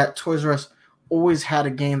knowing that Toys R Us always had a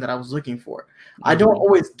game that I was looking for. I don't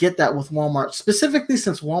always get that with Walmart, specifically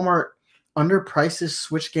since Walmart underprices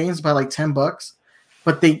Switch games by like $10.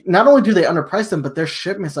 But they not only do they underprice them, but their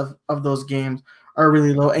shipments of those games are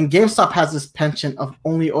really low. And GameStop has this penchant of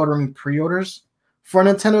only ordering pre-orders for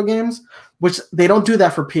Nintendo games, which they don't do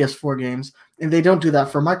that for PS4 games, and they don't do that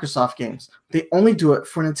for Microsoft games. They only do it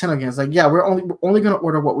for Nintendo games. Like, yeah, we're only going to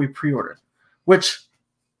order what we pre-ordered, which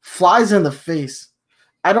flies in the face.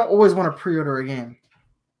 I don't always want to pre-order a game.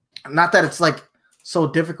 Not that it's like so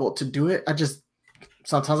difficult to do it.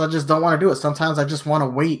 Sometimes I just don't want to do it. Sometimes I just want to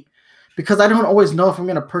wait because I don't always know if I'm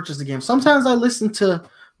going to purchase the game. Sometimes I listen to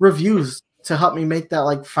reviews to help me make that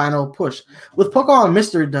like final push. With Pokemon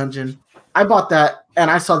Mystery Dungeon, I bought that and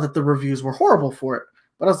I saw that the reviews were horrible for it.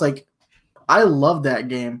 But I was like, I love that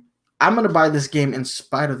game. I'm going to buy this game in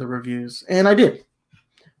spite of the reviews. And I did.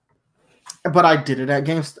 But I did it at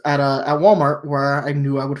Walmart where I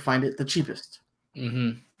knew I would find it the cheapest.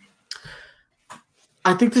 Mm-hmm.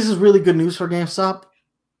 I think this is really good news for GameStop.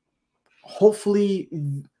 Hopefully,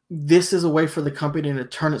 this is a way for the company to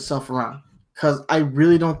turn itself around. Because I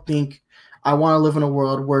really don't think I want to live in a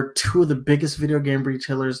world where two of the biggest video game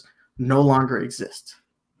retailers no longer exist.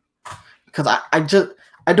 Because I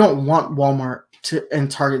don't want Walmart and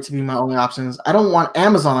Target to be my only options. I don't want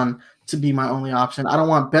Amazon to be my only option. I don't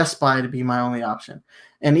want Best Buy to be my only option.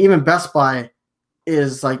 And even Best Buy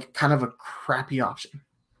is like kind of a crappy option.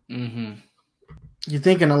 Mm-hmm. You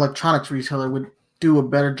think an electronics retailer would do a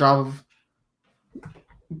better job of,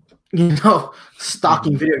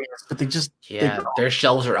 stocking video games, but they just their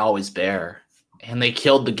shelves are always bare. And they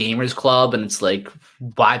killed the Gamers Club, and it's like,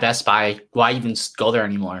 why Best Buy? Why even go there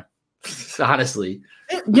anymore? Honestly.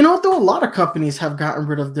 You know what, though? A lot of companies have gotten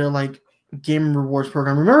rid of their, like, game rewards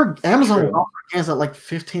program. Remember, Amazon would offer games at, like,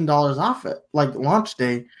 $15 off at, like, launch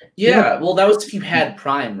day. Yeah, well, that was if you had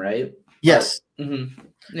Prime, right? Yes. Mm-hmm.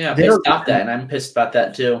 Yeah, they stopped that, and I'm pissed about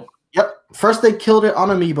that, too. Yep. First, they killed it on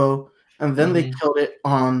Amiibo, and then they killed it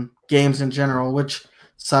on games in general, which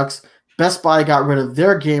sucks. Best Buy got rid of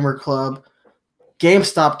their Gamer Club.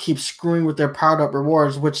 GameStop keeps screwing with their powered up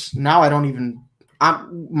rewards, which now I don't even.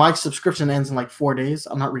 My subscription ends in like 4 days.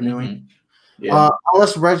 I'm not renewing. Yeah.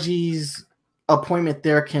 Unless Reggie's appointment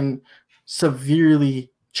there can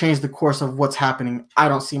severely change the course of what's happening, I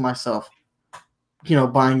don't see myself,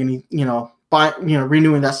 buying any,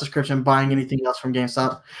 renewing that subscription, buying anything else from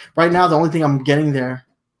GameStop. Right now, the only thing I'm getting there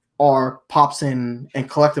are pops and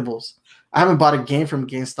collectibles. I haven't bought a game from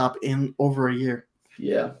GameStop in over a year.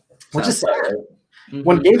 Yeah. Which is sad. Mm-hmm.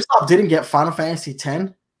 When GameStop didn't get Final Fantasy X,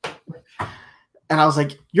 and I was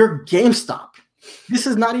like, "You're GameStop. This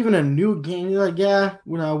is not even a new game." You're like, "Yeah,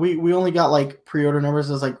 we only got like pre-order numbers."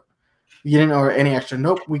 I was like, "You didn't order any extra?"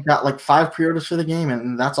 Nope, we got like 5 pre-orders for the game,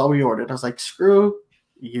 and that's all we ordered. I was like, "Screw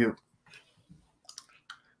you."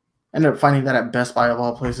 Ended up finding that at Best Buy of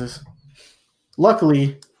all places.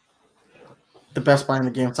 Luckily, the Best Buy and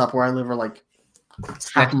the GameStop where I live are like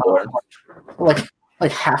half a mile apart.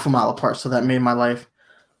 Like half a mile apart, so that made my life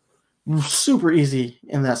super easy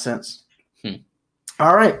in that sense.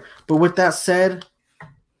 All right, but with that said,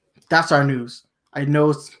 that's our news. I know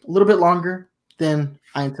it's a little bit longer than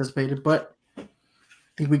I anticipated, but I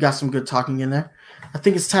think we got some good talking in there. I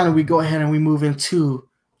think it's time that we go ahead and we move into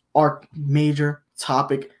our major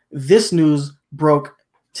topic. This news broke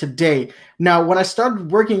today. Now, when I started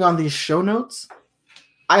working on these show notes,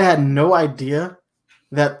 I had no idea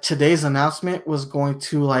that today's announcement was going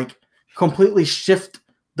to like completely shift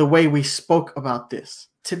the way we spoke about this.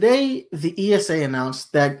 Today, the ESA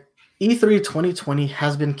announced that E3 2020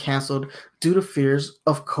 has been canceled due to fears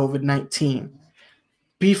of COVID-19.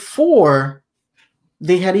 Before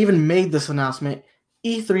they had even made this announcement,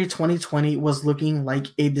 E3 2020 was looking like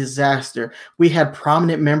a disaster. We had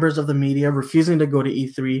prominent members of the media refusing to go to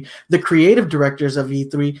E3. The creative directors of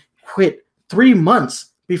E3 quit 3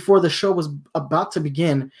 months before the show was about to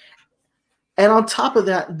begin. And on top of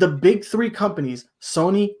that, the big 3 companies,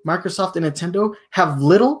 Sony, Microsoft, and Nintendo, have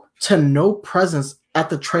little to no presence at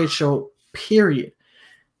the trade show, period.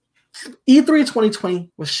 E3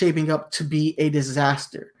 2020 was shaping up to be a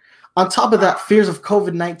disaster. On top of that, fears of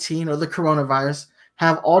COVID-19 or the coronavirus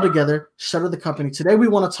have altogether shuttered the company. Today, we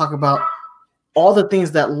want to talk about all the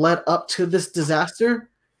things that led up to this disaster,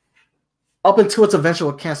 up until its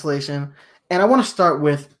eventual cancellation. And I want to start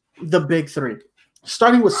with the big 3,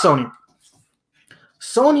 starting with Sony.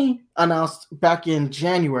 Sony announced back in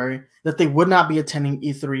January that they would not be attending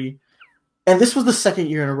E3. And this was the second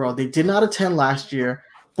year in a row. They did not attend last year,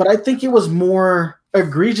 but I think it was more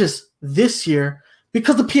egregious this year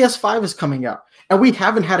because the PS5 is coming out. And we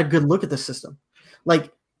haven't had a good look at the system.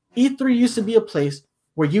 Like, E3 used to be a place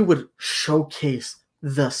where you would showcase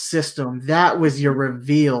the system. That was your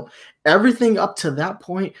reveal. Everything up to that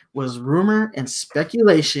point was rumor and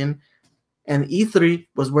speculation, and E3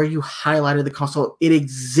 was where you highlighted the console. It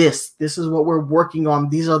exists. This is what we're working on.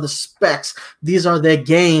 These are the specs. These are the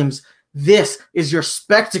games. This is your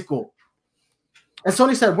spectacle. And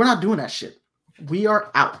Sony said, we're not doing that shit. We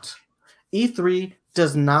are out. E3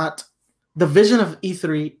 does not, the vision of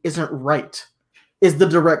E3 isn't right, is the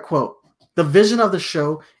direct quote. The vision of the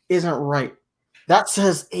show isn't right. That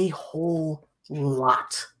says a whole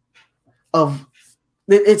lot of,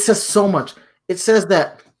 it says so much. It says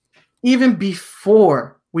that even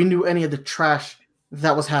before we knew any of the trash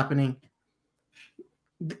that was happening,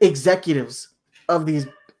 executives of these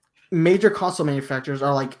major console manufacturers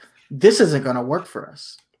are like, this isn't going to work for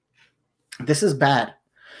us. This is bad.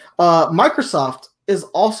 Microsoft is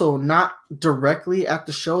also not directly at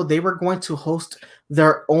the show. They were going to host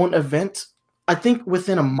their own event, I think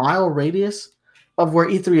within a mile radius of where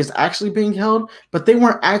E3 is actually being held, but they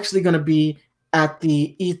weren't actually going to be at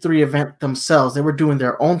the E3 event themselves. They were doing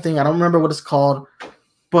their own thing. I don't remember what it's called,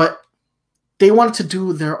 but they wanted to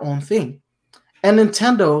do their own thing. And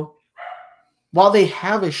Nintendo, while they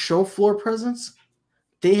have a show floor presence,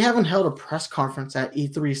 they haven't held a press conference at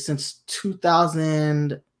E3 since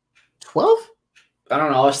 2012. I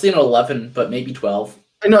don't know. I was thinking 11, but maybe 12.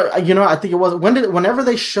 No, I think it was whenever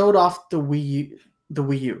they showed off the Wii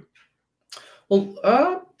U. Well,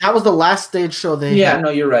 that was the last stage show they yeah, had. no,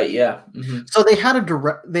 you're right. Yeah. Mm-hmm. So they had a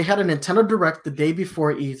Nintendo Direct the day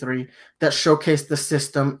before E3 that showcased the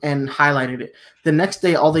system and highlighted it. The next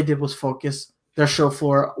day, all they did was focus. Their show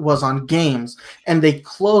floor was on games, and they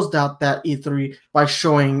closed out that E3 by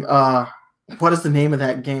showing what is the name of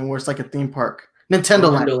that game where it's like a theme park?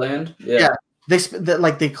 Nintendo Land. Yeah.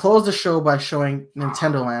 They closed the show by showing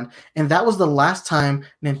Nintendo Land, and that was the last time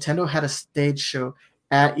Nintendo had a stage show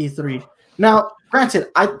at E3. Now, granted,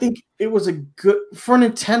 I think it was a good for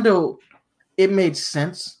Nintendo. It made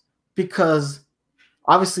sense because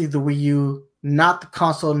obviously the Wii U, not the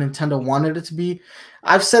console Nintendo wanted it to be.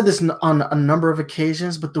 I've said this on a number of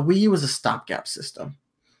occasions, but the Wii U is a stopgap system,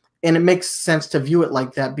 and it makes sense to view it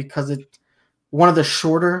like that because it's one of the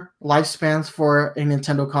shorter lifespans for a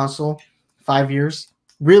Nintendo console, 5 years.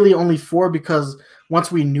 Really only 4 because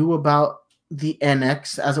once we knew about the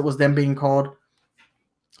NX, as it was then being called,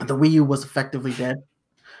 the Wii U was effectively dead.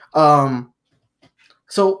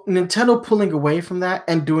 So Nintendo pulling away from that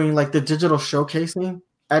and doing like the digital showcasing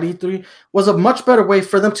at E3 was a much better way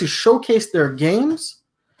for them to showcase their games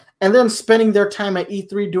and then spending their time at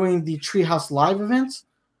E3 doing the Treehouse Live events.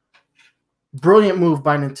 Brilliant move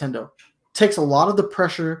by Nintendo. Takes a lot of the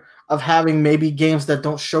pressure of having maybe games that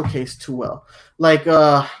don't showcase too well. Like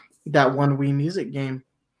that one Wii Music game.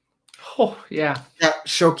 Oh, yeah. That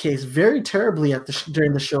showcased very terribly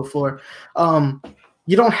during the show floor.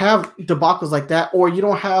 You don't have debacles like that, or you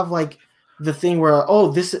don't have like the thing where,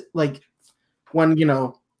 this like when,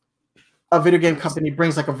 a video game company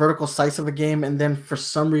brings like a vertical slice of a game, and then for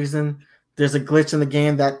some reason there's a glitch in the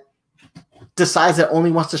game that decides it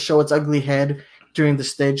only wants to show its ugly head during the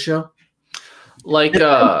stage show. Like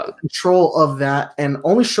control of that and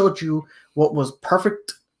only showed you what was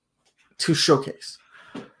perfect to showcase.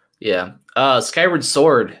 Yeah. Skyward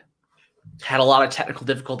Sword had a lot of technical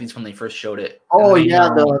difficulties when they first showed it. Oh, yeah,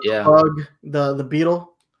 the bug, the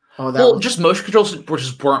beetle. Oh, that just motion controls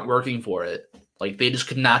just weren't working for it. Like, they just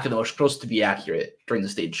could not get the motion controls to be accurate during the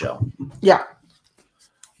stage show. Yeah.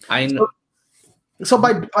 I know. So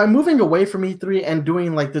by moving away from E3 and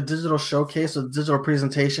doing like the digital showcase or digital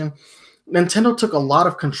presentation, Nintendo took a lot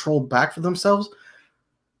of control back for themselves.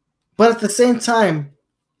 But at the same time,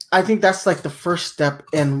 I think that's like the first step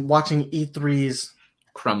in watching E3's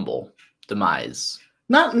crumble, demise.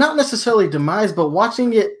 Not necessarily demise, but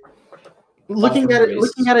watching it, looking at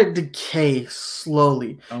it decay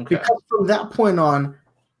slowly. Okay. Because from that point on,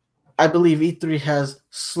 I believe E3 has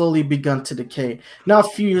slowly begun to decay. Now, a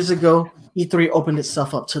few years ago, E3 opened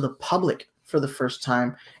itself up to the public for the first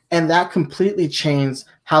time, and that completely changed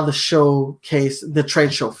how the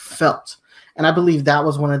trade show felt. And I believe that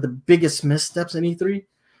was one of the biggest missteps in E3,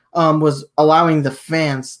 was allowing the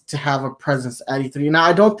fans to have a presence at E3. Now,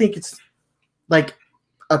 I don't think it's like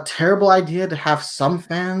a terrible idea to have some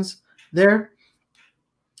fans there,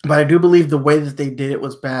 but I do believe the way that they did it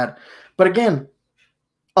was bad. But again,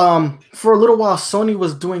 for a little while, Sony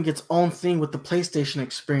was doing its own thing with the PlayStation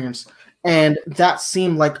experience, and that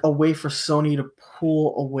seemed like a way for Sony to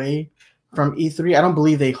pull away from E3. I don't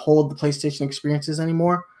believe they hold the PlayStation experiences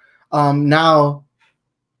anymore. Now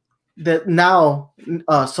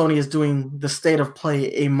Sony is doing the State of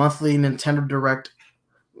Play, a monthly Nintendo Direct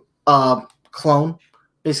clone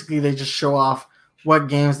Basically, they just show off what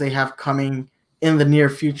games they have coming in the near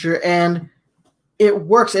future, and it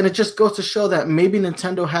works. And it just goes to show that maybe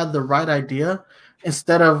Nintendo had the right idea.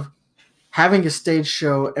 Instead of having a stage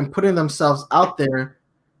show and putting themselves out there,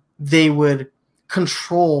 they would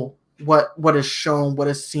control what is shown, what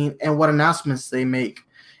is seen, and what announcements they make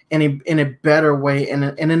in a better way and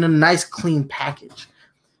in a nice, clean package.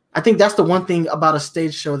 I think that's the one thing about a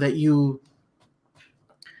stage show that you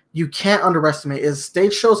can't underestimate is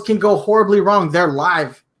stage shows can go horribly wrong. They're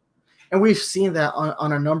live. And we've seen that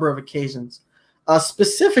on a number of occasions,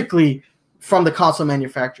 specifically from the console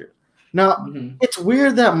manufacturers. Now, it's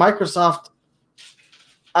weird that Microsoft,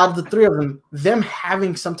 out of the three of them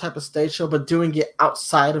having some type of stage show, but doing it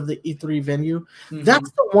outside of the E3 venue,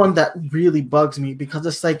 that's the one that really bugs me because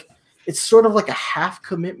it's like it's sort of like a half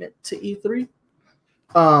commitment to E3.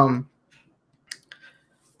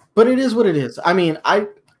 But it is what it is. I mean, I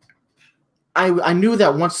knew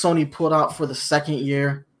that once Sony pulled out for the second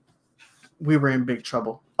year, we were in big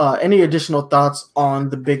trouble. Any additional thoughts on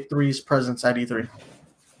the big three's presence at E3?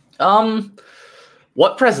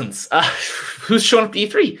 What presence? Who's showing up to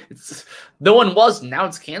E3? No one was. Now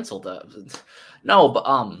it's canceled. No, but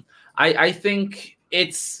I think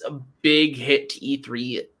it's a big hit to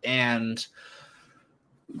E3, and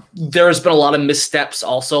there's been a lot of missteps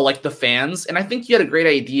also, like the fans. And I think you had a great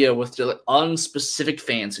idea with the unspecific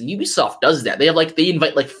fans, and Ubisoft does that. They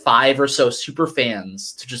invite like 5 or so super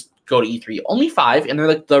fans to just go to E3. Only 5, and they're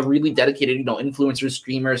like the really dedicated, influencers,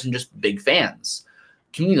 streamers, and just big fans.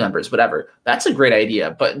 Community members, whatever. That's a great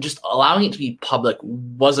idea, but just allowing it to be public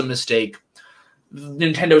was a mistake.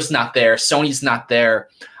 Nintendo's not there. Sony's not there.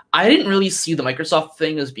 I didn't really see the Microsoft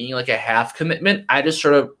thing as being like a half commitment. I just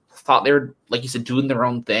sort of thought they were, like you said, doing their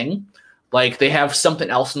own thing. Like they have something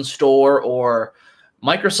else in store, or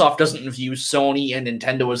Microsoft doesn't view Sony and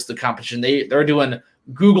Nintendo as the competition. They're doing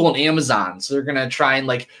Google and Amazon, so they're gonna try and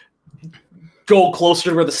like go closer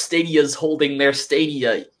to where the Stadia is holding their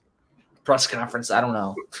Stadia press conference. I don't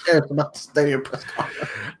know. Yeah, it's about the Stadia press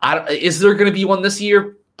conference. Is there going to be one this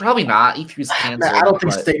year? Probably not. E3's canceled. I don't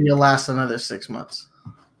think Stadia lasts another 6 months.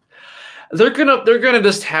 They're gonna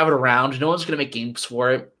just have it around. No one's gonna make games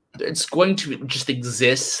for it. It's going to just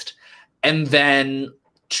exist, and then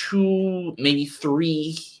 2, maybe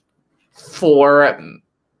 3, 4,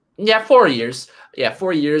 4 years. Yeah,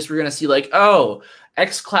 4 years. We're gonna see like, oh,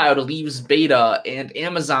 xCloud leaves beta and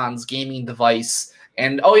Amazon's gaming device.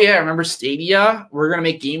 And, oh, yeah, remember Stadia? We're going to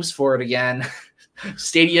make games for it again.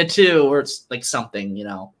 Stadia 2, or it's like something,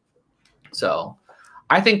 So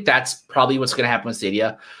I think that's probably what's going to happen with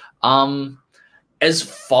Stadia. As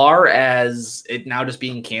far as it now just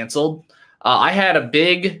being canceled, I had a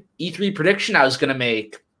big E3 prediction I was going to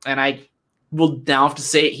make, and I will now have to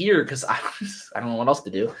say it here because I don't know what else to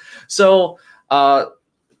do. So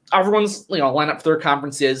everyone's lined up for their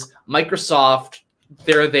conferences. Microsoft,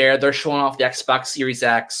 they're showing off the Xbox Series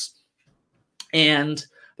X, and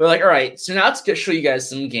they're like, all right, so now let's show you guys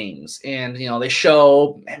some games. And they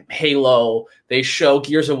show Halo, they show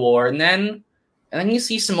Gears of War, and then you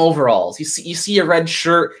see some overalls. You see a red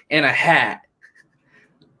shirt and a hat.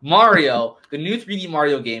 Mario, the new 3D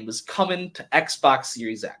Mario game, is coming to Xbox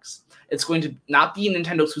Series X. It's going to not be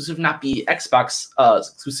Nintendo exclusive, not be Xbox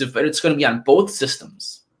exclusive, but it's going to be on both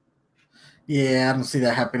systems. Yeah, I don't see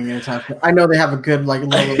that happening anytime soon. I know they have a good level.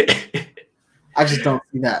 I just don't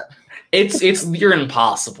see that. It's near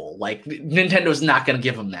impossible. Like Nintendo's not going to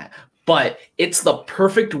give them that. But it's the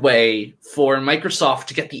perfect way for Microsoft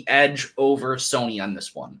to get the edge over Sony on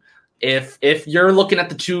this one. If you're looking at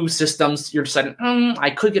the two systems, you're deciding, I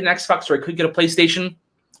could get an Xbox or I could get a PlayStation.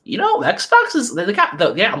 Xbox they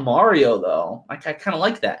got Mario though. Like I kind of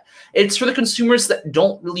like that. It's for the consumers that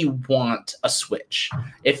don't really want a Switch.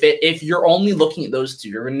 If you're only looking at those two,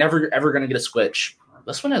 you're never ever going to get a Switch.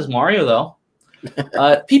 This one has Mario though.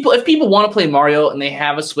 If people want to play Mario and they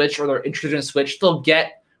have a Switch or they're interested in a Switch, they'll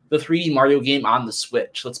get the 3D Mario game on the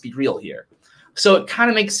Switch. Let's be real here. So it kind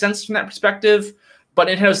of makes sense from that perspective. But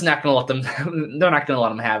Nintendo's not going to let them. They're not going to let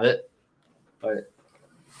them have it. But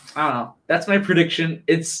I don't know. That's my prediction.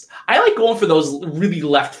 I like going for those really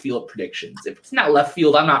left field predictions. If it's not left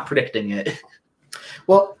field, I'm not predicting it.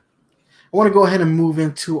 Well, I want to go ahead and move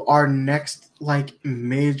into our next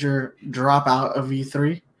major dropout of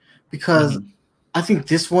E3 because I think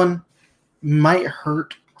this one might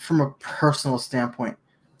hurt from a personal standpoint.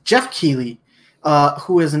 Jeff Keighley,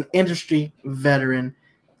 who is an industry veteran,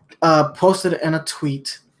 posted in a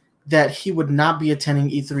tweet that he would not be attending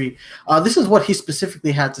E3. This is what he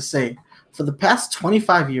specifically had to say. For the past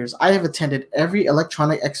 25 years, I have attended every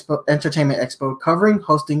electronic entertainment expo. Covering,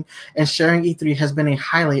 hosting, and sharing E3 has been a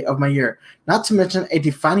highlight of my year, not to mention a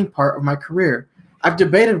defining part of my career. I've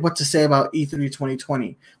debated what to say about E3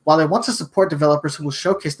 2020. While I want to support developers who will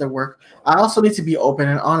showcase their work, I also need to be open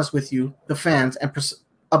and honest with you, the fans, and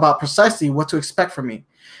about precisely what to expect from me.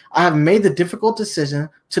 I have made the difficult decision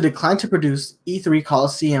to decline to produce E3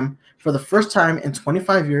 Coliseum. For the first time in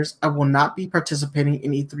 25 years, I will not be participating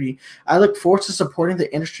in E3. I look forward to supporting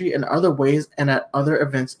the industry in other ways and at other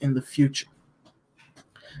events in the future.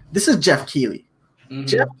 This is Jeff Keighley. Mm-hmm.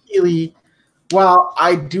 Jeff Keighley, while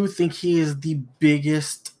I do think he is the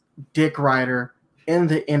biggest dick rider in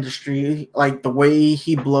the industry, like the way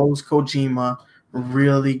he blows Kojima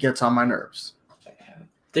really gets on my nerves.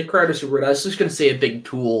 Dick rider's a word. I was just going to say a big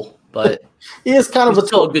tool, but he is kind of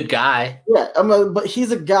still a good guy. Yeah, but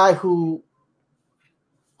he's a guy who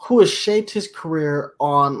has shaped his career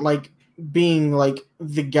on like being like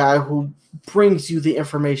the guy who brings you the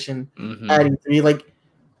information at E3. Like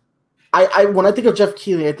I when I think of Jeff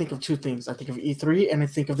Keighley, I think of two things. I think of E3 and I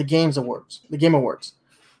think of the Game Awards.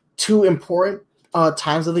 Two important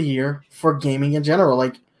times of the year for gaming in general.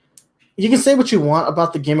 Like you can say what you want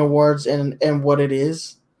about the Game Awards and what it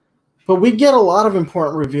is, but we get a lot of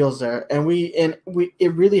important reveals there, and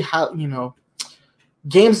it really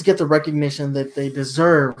games get the recognition that they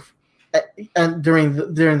deserve, and during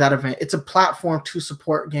that event, it's a platform to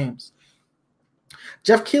support games.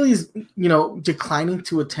 Jeff Keighley's declining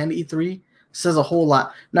to attend E3 says a whole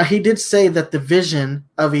lot. Now he did say that the vision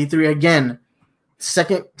of E3, again,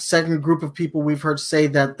 second group of people we've heard say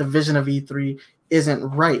that the vision of E3 isn't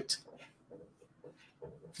right.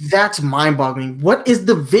 That's mind-boggling. What is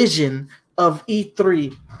the vision of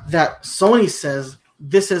E3 that Sony says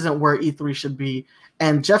this isn't where E3 should be,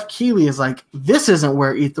 and Jeff Keighley is like, this isn't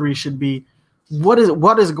where E3 should be? What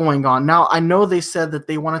is going on? Now, I know they said that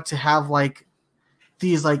they wanted to have like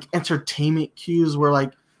these like entertainment cues where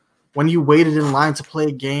like when you waited in line to play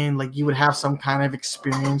a game, like you would have some kind of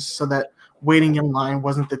experience so that waiting in line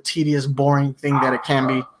wasn't the tedious, boring thing that it can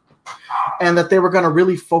be. And that they were going to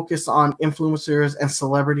really focus on influencers and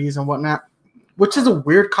celebrities and whatnot, which is a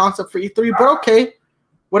weird concept for E3, but okay,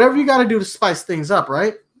 whatever you got to do to spice things up,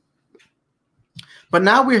 right? But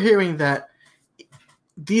now we're hearing that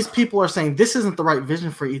these people are saying this isn't the right vision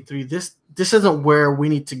for E3. This isn't where we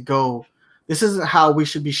need to go. This isn't how we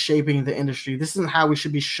should be shaping the industry. This isn't how we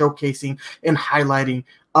should be showcasing and highlighting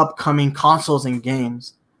upcoming consoles and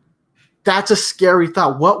games. That's a scary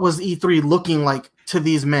thought. What was E3 looking like to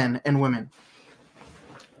these men and women?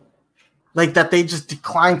 Like that they just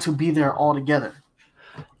declined to be there altogether.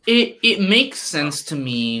 It makes sense to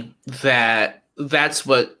me that that's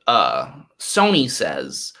what Sony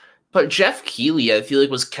says. But Jeff Keighley, I feel like,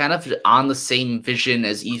 was kind of on the same vision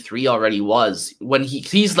as E3 already was. When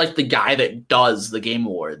he's like the guy that does the Game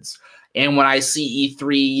Awards. And when I see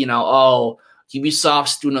E3,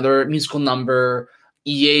 Ubisoft's doing another musical number,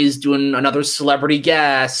 EA's doing another celebrity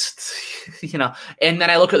guest, and then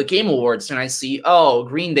I look at the Game Awards and I see,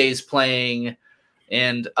 Green Day's playing,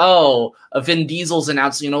 and Vin Diesel's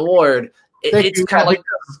announcing an award. It's kind of like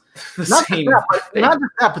the same thing. Not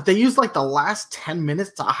just that, but they use like the last 10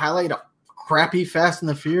 minutes to highlight a crappy Fast and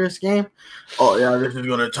the Furious game. Oh yeah, this is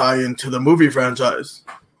going to tie into the movie franchise.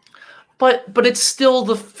 But it's still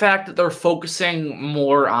the fact that they're focusing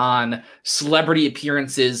more on celebrity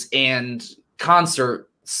appearances and concert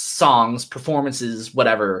songs, performances,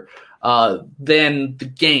 whatever, than the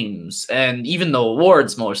games and even the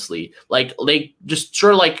awards mostly. Like they just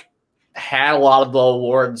had a lot of the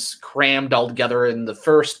awards crammed all together in the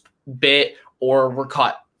first bit or were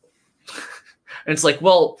cut. And it's like,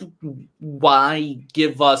 well, why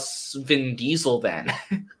give us Vin Diesel then?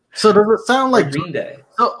 So does it sound like Green Day?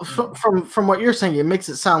 So from what you're saying, it makes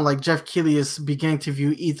it sound like Jeff Keighley is beginning to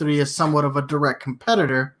view E3 as somewhat of a direct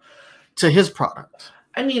competitor to his product.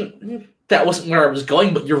 I mean, that wasn't where I was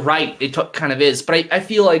going, but you're right. It kind of is. But I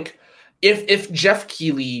feel like if Jeff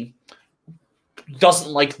Keighley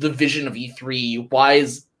doesn't like the vision of E3, why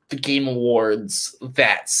is the Game Awards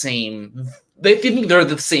that same? They think they're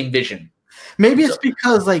the same vision. Maybe it's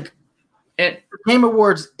because the Game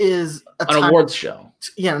Awards is an awards show.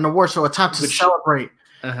 Yeah, an award show, a time to celebrate.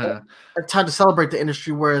 A time to celebrate the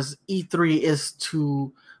industry, whereas E3 is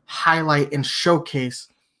to highlight and showcase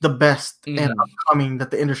the best and upcoming that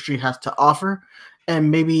the industry has to offer. And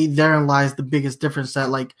maybe therein lies the biggest difference,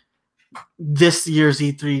 that this year's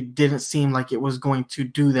E3 didn't seem like it was going to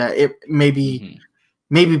do that. It maybe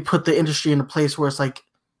put the industry in a place where it's like,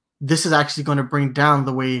 this is actually going to bring down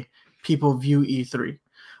the way people view E3.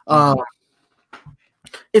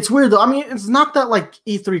 It's weird though. I mean, it's not that like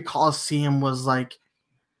E3 Coliseum was like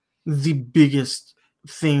the biggest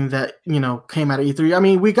thing that came out of E3. I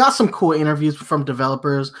mean, we got some cool interviews from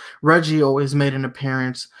developers. Reggie always made an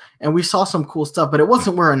appearance, and we saw some cool stuff. But it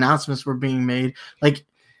wasn't where announcements were being made. Like,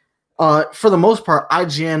 for the most part,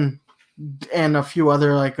 IGN and a few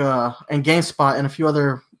other and GameSpot and a few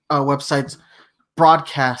other websites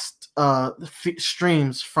broadcast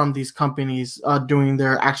streams from these companies doing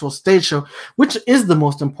their actual stage show, which is the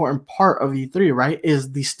most important part of E3, right?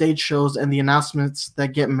 Is the stage shows and the announcements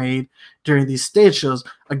that get made during these stage shows.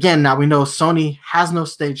 Again, now we know Sony has no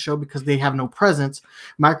stage show because they have no presence.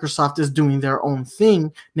 Microsoft is doing their own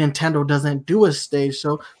thing. Nintendo doesn't do a stage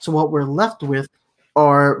show. So what we're left with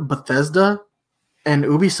are Bethesda and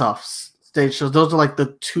Ubisoft's stage shows. Those are like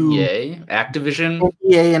the two. EA, Activision.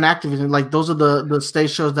 EA and Activision. Like those are the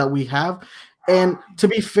stage shows that we have. And to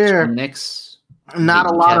be fair, not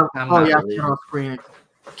a lot of. Oh yeah, really.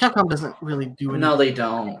 Capcom doesn't really do anything. No, they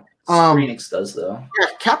don't. Enix does though. Yeah,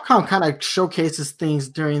 Capcom kind of showcases things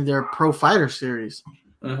during their Pro Fighter series.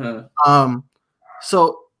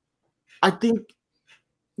 So I think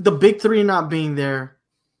the big three not being there,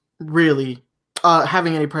 really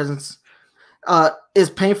having any presence, is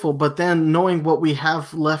painful. But then knowing what we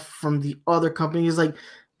have left from the other companies, like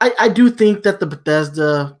I do think that the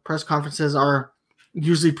Bethesda press conferences are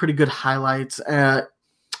usually pretty good highlights.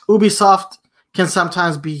 Ubisoft can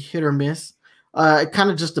sometimes be hit or miss. It kind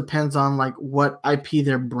of just depends on like what IP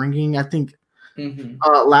they're bringing. I think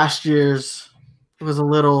last year's was a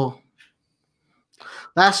little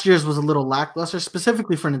lackluster,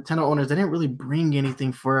 specifically for Nintendo owners. They didn't really bring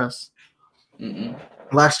anything for us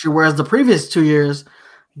last year, whereas the previous 2 years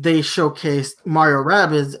they showcased Mario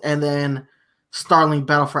Rabbids and then Starlink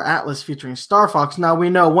Battle for Atlas featuring Star Fox. Now we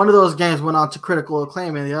know one of those games went on to critical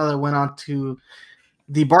acclaim and the other went on to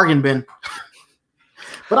the bargain bin.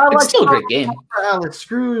 But it's still a great game. Alex,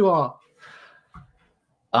 screw you all.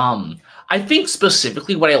 I think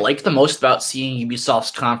specifically what I like the most about seeing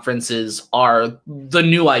Ubisoft's conferences are the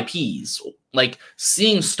new IPs. Like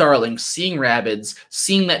seeing Starlink, seeing Rabbids,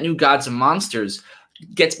 seeing that new Gods and Monsters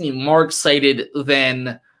gets me more excited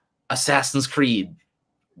than Assassin's Creed,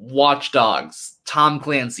 Watch Dogs, Tom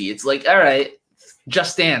Clancy. It's like, all right,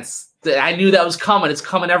 Just Dance. I knew that was coming. It's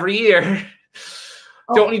coming every year.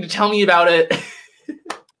 Don't need to tell me about it.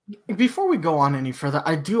 Before we go on any further,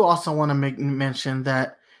 I do also want to make mention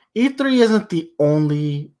that E3 isn't the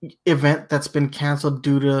only event that's been canceled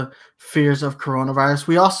due to fears of coronavirus.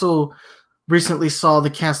 We also recently saw the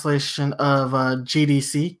cancellation of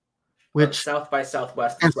GDC, which South by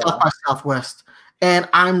Southwest and South by Southwest. And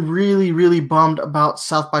I'm really, really bummed about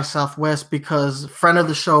South by Southwest because friend of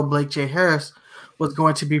the show, Blake J. Harris, was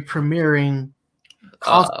going to be premiering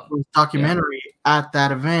documentary at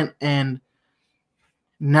that event. And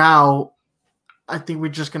now I think we're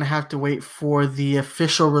just going to have to wait for the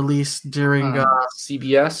official release during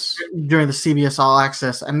CBS, during the CBS All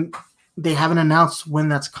Access. And they haven't announced when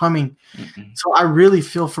that's coming. So I really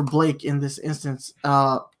feel for Blake in this instance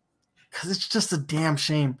because it's just a damn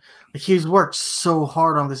shame. Like he's worked so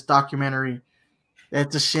hard on this documentary.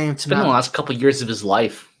 It's a shame to spend the last couple of years of his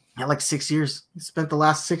life. Yeah, like 6 years. He spent the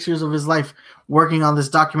last 6 years of his life working on this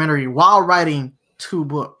documentary while writing 2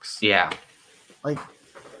 books. Yeah. Like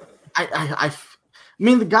I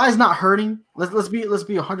mean, the guy's not hurting. Let's be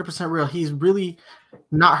 100% real. He's really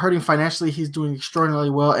not hurting financially. He's doing extraordinarily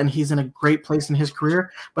well, and he's in a great place in his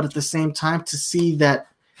career. But at the same time, to see that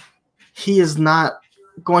he is not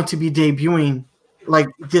going to be debuting like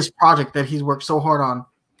this project that he's worked so hard on,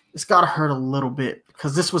 it's got to hurt a little bit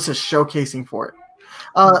because this was his showcasing for it.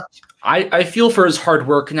 I feel for his hard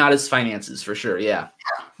work, not his finances, for sure. Yeah,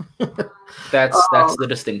 that's the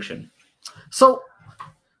distinction. So.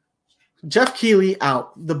 Jeff Keighley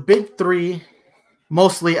out, the big three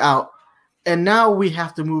mostly out, and now we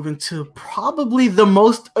have to move into probably the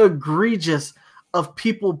most egregious of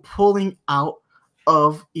people pulling out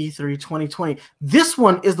of E3 2020. This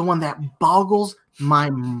one is the one that boggles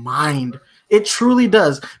my mind. It truly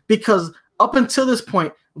does, because up until this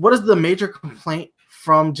point, what is the major complaint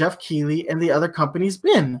from Jeff Keighley and the other companies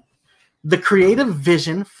been? The creative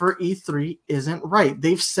vision for E3 isn't right.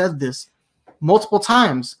 They've said this multiple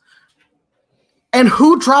times. And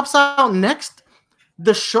who drops out next?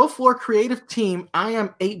 The show floor creative team, I Am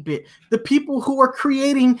 8-Bit. The people who are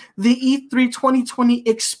creating the E3 2020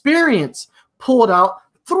 experience pulled out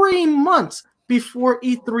 3 months before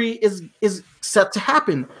E3 is set to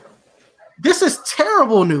happen. This is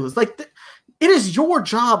terrible news. Like, it is your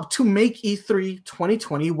job to make E3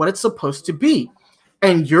 2020 what it's supposed to be.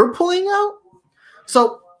 And you're pulling out?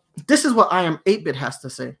 So this is what I Am 8-Bit has to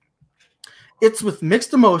say. it's with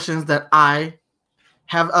mixed emotions that I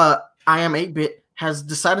am 8-bit has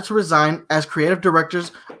decided to resign as creative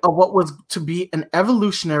directors of what was to be an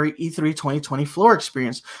evolutionary E3 2020 floor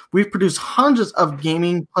experience. We've produced hundreds of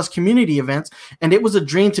gaming plus community events, and it was a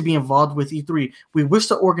dream to be involved with E3. We wish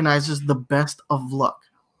the organizers the best of luck.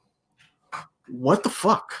 What the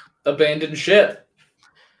fuck? Abandoned ship.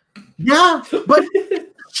 Yeah, but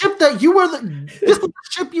ship that you were this was the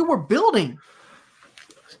ship you were building.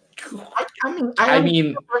 I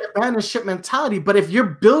mean, abandoned ship mentality, but if you're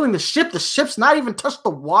building the ship's not even touched the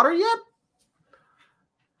water yet.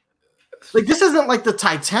 Like, this isn't like the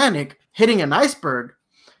Titanic hitting an iceberg.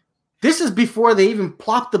 This is before they even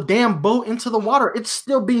plop the damn boat into the water. It's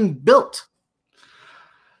still being built.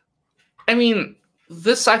 I mean,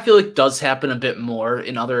 this I feel like does happen a bit more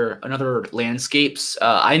in other landscapes.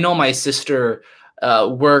 I know my sister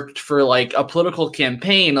worked for like a political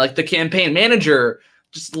campaign. Like, the campaign manager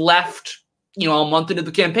just left, a month into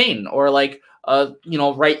the campaign, or like,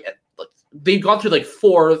 right. They've gone through like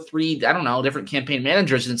 3, I don't know, different campaign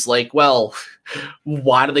managers. And it's like, well,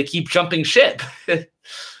 why do they keep jumping ship? And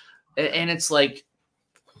it's like,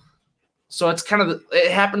 so it's kind of,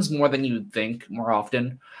 it happens more than you would think more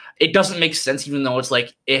often. It doesn't make sense, even though it's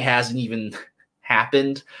like, it hasn't even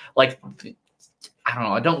happened. Like, I don't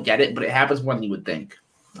know. I don't get it, but it happens more than you would think.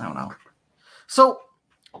 I don't know. So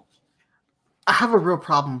I have a real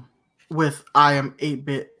problem with I am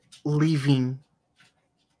 8-bit leaving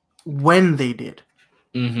when they did.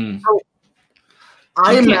 Mm-hmm. So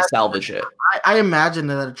I can't salvage it. I imagine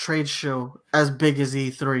that a trade show as big as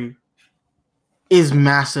E3 is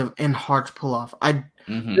massive and hard to pull off.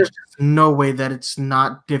 There's just no way that it's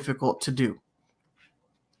not difficult to do.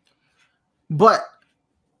 But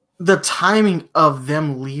the timing of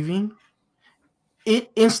them leaving,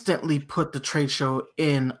 it instantly put the trade show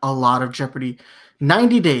in a lot of jeopardy.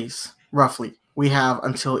 90 days, roughly, we have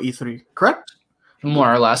until E3, correct?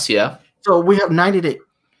 More or less, yeah. So we have 90 days.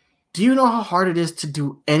 Do you know how hard it is to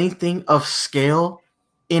do anything of scale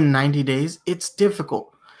in 90 days? It's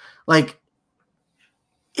difficult. Like,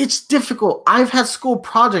 it's difficult. I've had school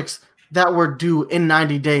projects that were due in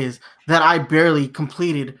 90 days that I barely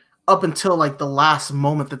completed up until like the last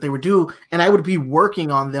moment that they were due, and I would be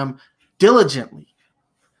working on them diligently.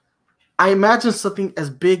 I imagine something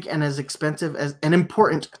as big and as expensive as and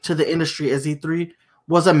important to the industry as E3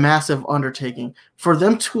 was a massive undertaking. For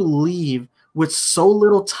them to leave with so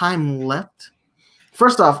little time left,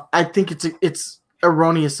 first off, I think it's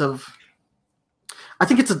erroneous of. I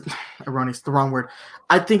think it's erroneous, the wrong word.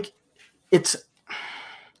 I think it's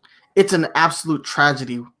an absolute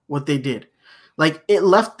tragedy what they did. Like, it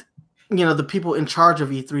left, the people in charge of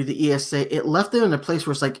E3, the ESA, it left them in a place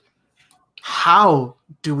where it's like, how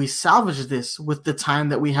do we salvage this with the time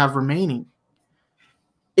that we have remaining?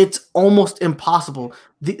 It's almost impossible.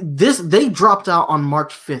 They dropped out on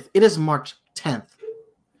March 5th. It is March 10th.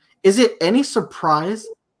 Is it any surprise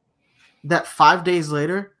that 5 days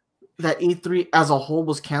later that E3 as a whole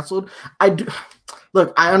was canceled?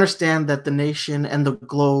 Look, I understand that the nation and the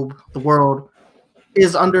globe, the world,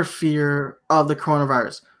 is under fear of the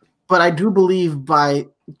coronavirus. But I do believe by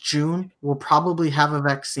June we'll probably have a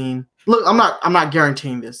vaccine. Look, I'm not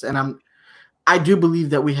guaranteeing this, and I do believe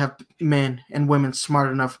that we have men and women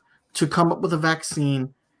smart enough to come up with a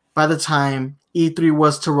vaccine by the time E3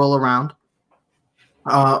 was to roll around.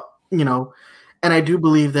 And I do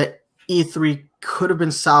believe that E3 could have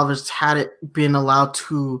been salvaged had it been allowed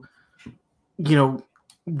to,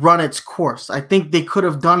 run its course. I think they could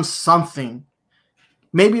have done something.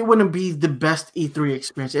 Maybe it wouldn't be the best E3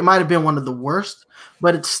 experience. It might have been one of the worst,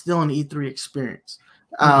 but it's still an E3 experience.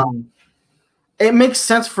 It makes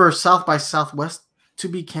sense for South by Southwest to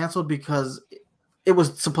be canceled because it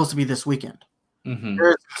was supposed to be this weekend. Mm-hmm.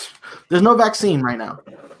 There's no vaccine right now.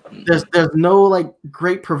 There's no like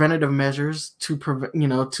great preventative measures to prevent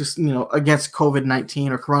against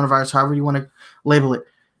COVID-19 or coronavirus, however you want to label it.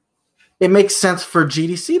 It makes sense for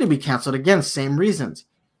GDC to be canceled, again, same reasons.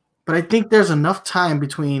 But I think there's enough time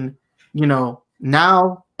between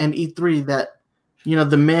now and E3 that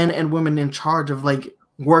the men and women in charge of like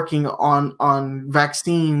working on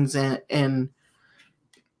vaccines and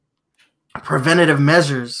preventative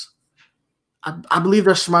measures, I believe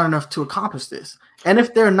they're smart enough to accomplish this. And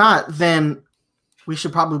if they're not, then we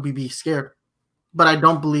should probably be scared. But I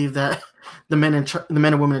don't believe that the men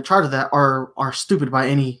and women in charge of that are stupid by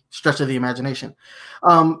any stretch of the imagination.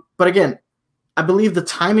 But again, I believe the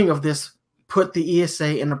timing of this put the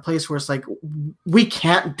ESA in a place where it's like, we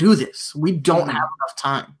can't do this. We don't have enough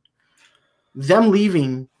time. Them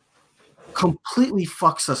leaving completely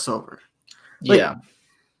fucks us over. And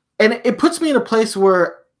it puts me in a place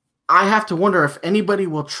where I have to wonder if anybody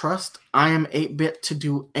will trust I Am 8-Bit to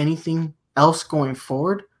do anything else going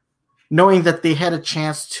forward, knowing that they had a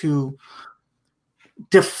chance to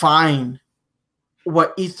define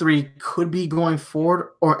what E3 could be going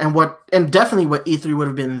forward, and definitely what E3 would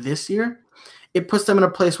have been this year. It puts them in a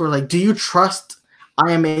place where, like, do you trust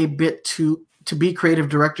I Am 8-Bit to be creative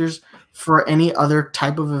directors for any other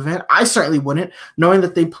type of event? I certainly wouldn't. Knowing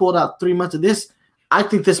that they pulled out 3 months of this, I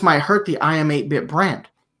think this might hurt the I Am 8-Bit brand,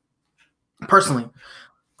 personally.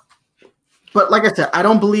 But like I said, I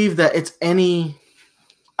don't believe it's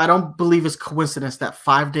coincidence that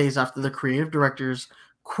 5 days after the creative directors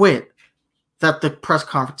quit, that the press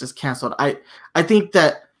conference is canceled. I think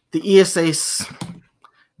that the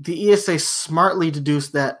ESA smartly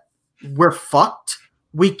deduced that we're fucked.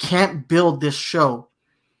 We can't build this show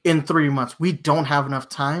in 3 months. We don't have enough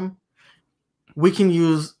time. We can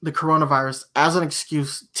use the coronavirus as an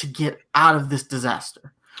excuse to get out of this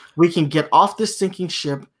disaster. We can get off this sinking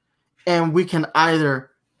ship, and we can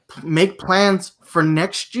either make plans for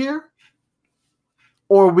next year,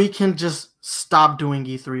 or we can just stop doing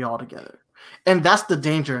E3 altogether. And that's the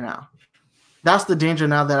danger now. That's the danger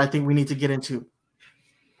now that I think we need to get into.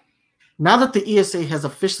 Now that the ESA has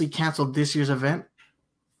officially canceled this year's event,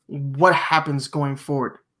 what happens going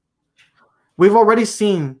forward? We've already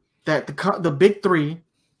seen that the big three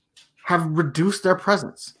have reduced their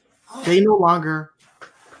presence. They no longer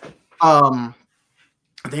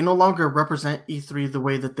represent E3 the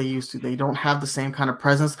way that they used to. They don't have the same kind of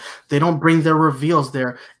presence. They don't bring their reveals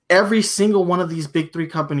there. Every single one of these big three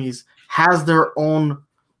companies has their own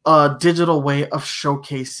digital way of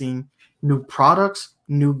showcasing new products,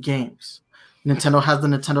 new games. Nintendo has the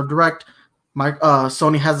Nintendo Direct.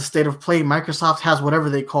 Sony has the State of Play. Microsoft has whatever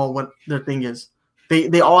they call what their thing is.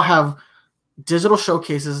 They all have digital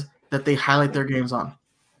showcases that they highlight their games on.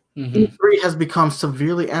 Mm-hmm. E3 has become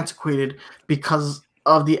severely antiquated because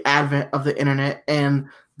of the advent of the internet and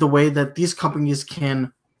the way that these companies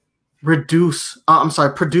can produce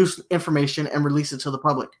information and release it to the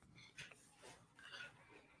public.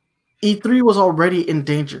 E3 was already in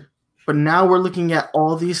danger, but now we're looking at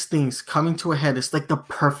all these things coming to a head. It's like the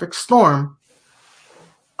perfect storm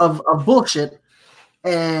of bullshit,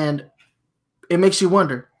 and it makes you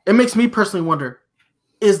wonder. It makes me personally wonder: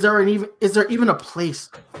 is there even a place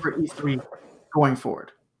for E3 going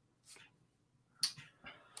forward?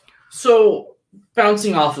 So,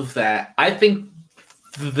 bouncing off of that, I think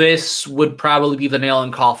this would probably be the nail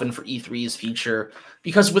in coffin for E3's future,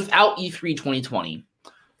 because without E3 2020,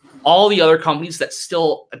 all the other companies that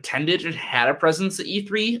still attended and had a presence at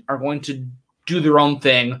E3 are going to do their own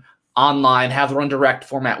thing online, have their own direct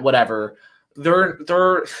format, whatever. They're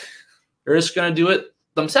just going to do it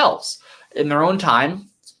themselves in their own time,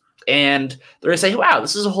 and they're going to say, wow,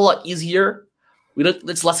 this is a whole lot easier.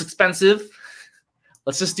 It's less expensive.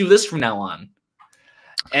 Let's just do this from now on.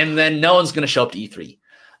 And then no one's going to show up to E3.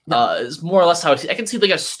 It's more or less how I can see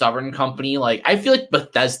like a stubborn company. Like, I feel like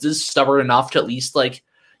Bethesda's stubborn enough to at least, like,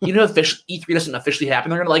 if E3 doesn't officially happen,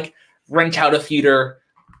 they're going to like rent out a theater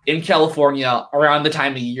in California around the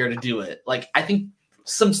time of year to do it. Like, I think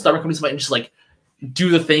some stubborn companies might just like do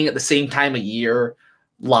the thing at the same time of year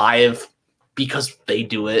live because they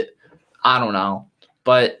do it. I don't know.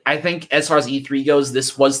 But I think as far as E3 goes,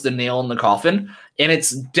 this was the nail in the coffin, and it's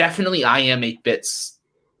definitely I Am 8-Bit's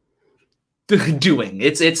doing.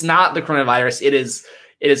 It's not the coronavirus. It is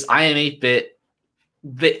I Am 8-Bit.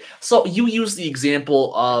 So you use the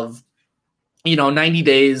example of 90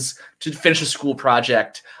 days to finish a school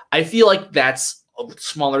project. I feel like that's a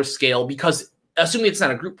smaller scale, because assuming it's not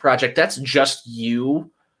a group project, that's just you,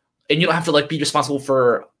 and you don't have to like be responsible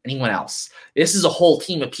for anyone else. This is a whole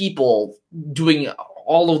team of people doing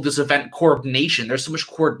all of this event coordination. There's so much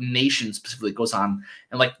coordination specifically that goes on,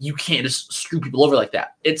 and like you can't just screw people over like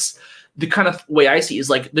that. It's the kind of way I see is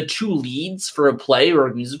like the two leads for a play or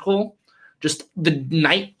a musical. Just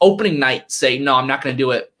the opening night say, no, I'm not going to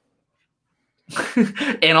do it.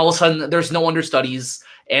 And all of a sudden there's no understudies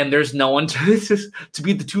and there's no one to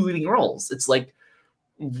be the two leading roles. It's like,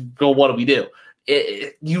 well, what do we do?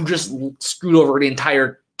 You just screwed over the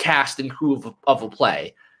entire cast and crew of a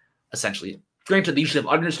play, essentially. Granted, they usually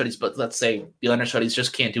have understudies, but let's say the understudies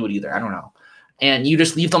just can't do it either. I don't know. And you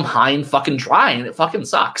just leave them high and fucking dry, and it fucking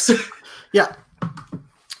sucks. Yeah.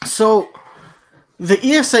 So the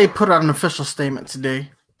ESA put out an official statement today.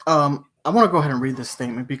 I want to go ahead and read this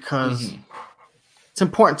statement because it's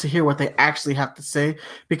important to hear what they actually have to say,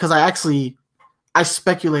 because I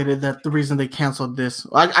speculated that the reason they canceled this,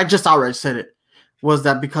 I just already said it, was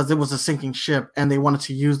that because it was a sinking ship and they wanted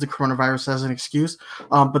to use the coronavirus as an excuse.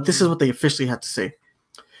 But this is what they officially had to say.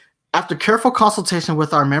 After careful consultation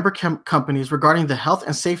with our member companies regarding the health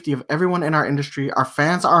and safety of everyone in our industry, our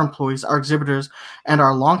fans, our employees, our exhibitors, and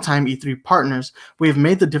our longtime E3 partners, we have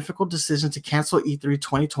made the difficult decision to cancel E3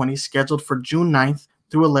 2020 scheduled for June 9th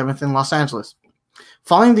through 11th in Los Angeles.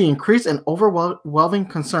 Following the increased and overwhelming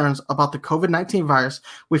concerns about the COVID-19 virus,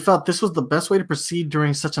 we felt this was the best way to proceed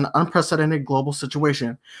during such an unprecedented global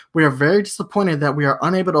situation. We are very disappointed that we are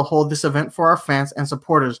unable to hold this event for our fans and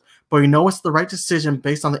supporters, but we know it's the right decision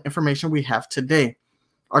based on the information we have today.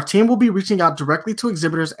 Our team will be reaching out directly to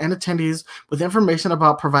exhibitors and attendees with information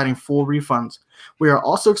about providing full refunds. We are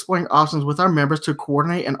also exploring options with our members to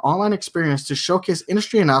coordinate an online experience to showcase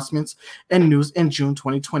industry announcements and news in June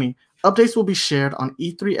 2020. Updates will be shared on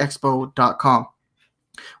e3expo.com.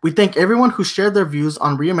 We thank everyone who shared their views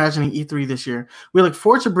on reimagining E3 this year. We look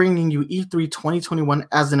forward to bringing you E3 2021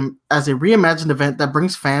 as a reimagined event that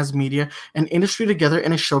brings fans, media, and industry together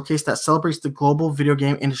in a showcase that celebrates the global video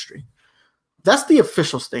game industry. That's the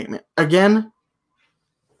official statement. Again,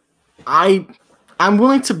 I'm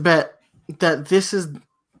willing to bet that this is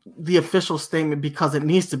the official statement because it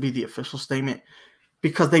needs to be the official statement,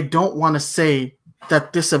 because they don't want to say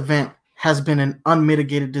that this event has been an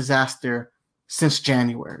unmitigated disaster since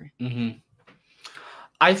January. Mm-hmm.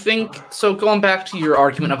 I think, so going back to your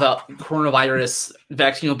argument about coronavirus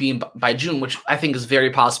vaccine will be by June, which I think is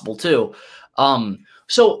very possible too.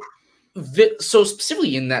 So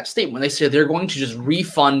specifically in that statement, when they say they're going to just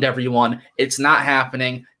refund everyone, it's not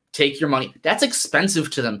happening, take your money, that's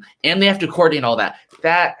expensive to them, and they have to coordinate all that.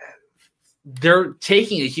 That they're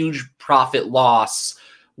taking a huge profit loss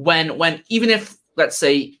when even if, let's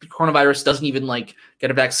say, coronavirus doesn't even like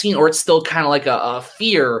get a vaccine, or it's still kind of like a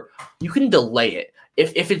fear, you can delay it.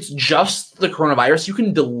 If it's just the coronavirus, you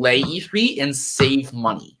can delay E3 and save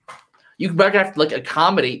money. You better have to like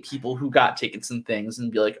accommodate people who got tickets and things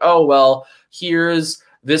and be like, oh, well, here's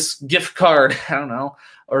this gift card, I don't know,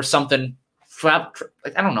 or something. I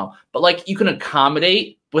don't know. But like you can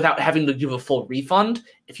accommodate without having to give a full refund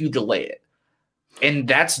if you delay it. And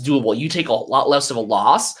that's doable. You take a lot less of a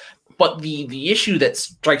loss. But the issue that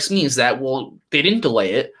strikes me is that, well, they didn't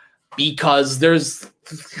delay it because there's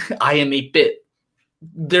IM8-bit.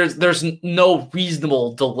 There's no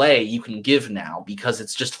reasonable delay you can give now because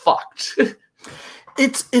it's just fucked.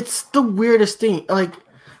 It's the weirdest thing. Like,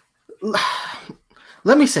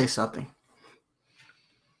 let me say something.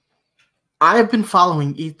 I have been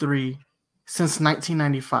following E3 since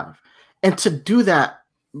 1995. And to do that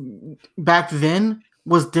back then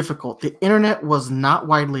was difficult. The internet was not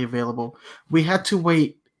widely available. We had to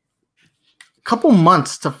wait a couple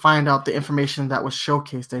months to find out the information that was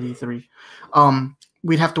showcased at E3.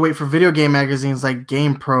 We'd have to wait for video game magazines like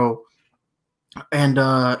GamePro and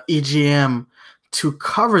EGM to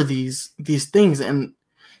cover these things. And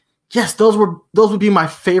yes, those would be my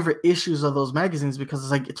favorite issues of those magazines because it's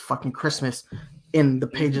like it's fucking Christmas in the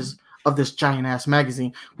pages of this giant ass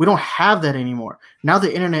magazine. We don't have that anymore. Now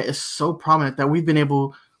the internet is so prominent that we've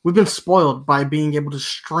been spoiled by being able to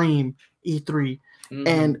stream E3.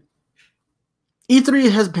 And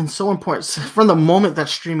E3 has been so important from the moment that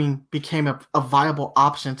streaming became a viable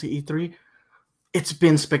option to E3. It's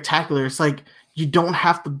been spectacular. It's like you don't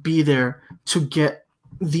have to be there to get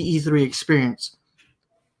the E3 experience.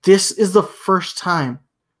 This is the first time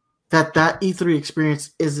that E3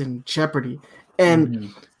 experience is in jeopardy.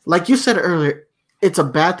 And like you said earlier, it's a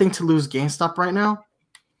bad thing to lose GameStop right now.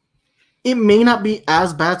 It may not be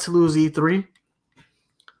as bad to lose E3,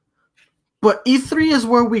 but E3 is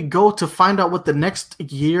where we go to find out what the next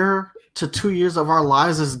year to 2 years of our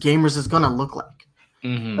lives as gamers is going to look like.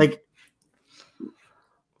 Like,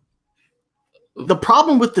 the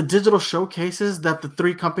problem with the digital showcases that the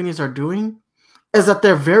three companies are doing is that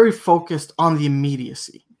they're very focused on the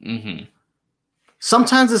immediacy.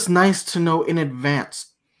 Sometimes it's nice to know in advance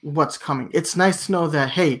what's coming. It's nice to know that,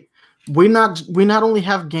 hey, we not only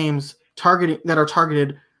have games that are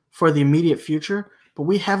targeted for the immediate future, but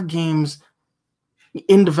we have games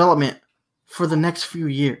in development for the next few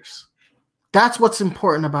years. That's what's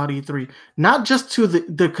important about E3. Not just to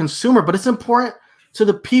the consumer, but it's important to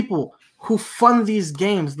the people who fund these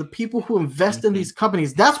games, the people who invest in these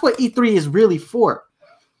companies. That's what E3 is really for.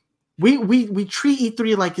 We treat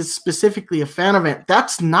E3 like it's specifically a fan event.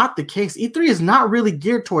 That's not the case. E3 is not really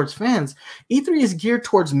geared towards fans. E3 is geared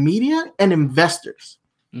towards media and investors.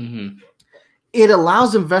 It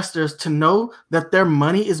allows investors to know that their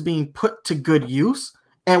money is being put to good use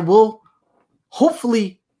and will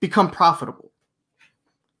hopefully become profitable.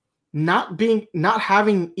 Not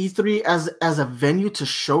having E3 as a venue to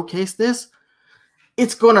showcase this,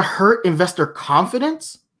 it's going to hurt investor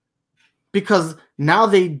confidence because now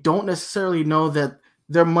they don't necessarily know that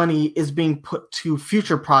their money is being put to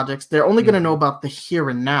future projects. They're only going to know about the here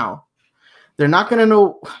and now. They're not going to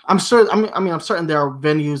know. I'm certain there are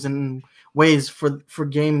venues and ways for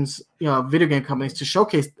games, video game companies to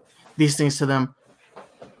showcase these things to them.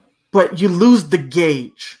 But you lose the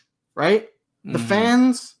gauge, right? The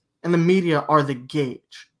fans and the media are the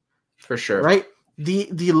gauge. For sure. Right?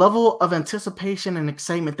 The level of anticipation and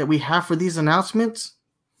excitement that we have for these announcements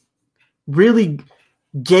really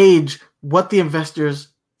gauge what the investors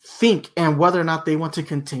think and whether or not they want to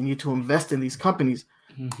continue to invest in these companies.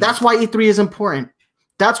 That's why E3 is important.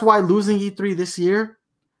 That's why losing E3 this year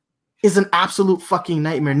is an absolute fucking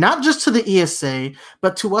nightmare, not just to the ESA,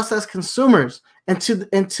 but to us as consumers and to the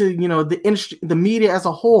industry, the media as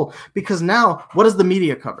a whole. Because now, what does the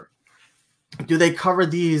media cover? Do they cover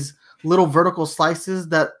these little vertical slices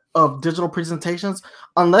of digital presentations?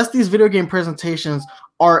 Unless these video game presentations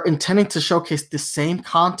are intending to showcase the same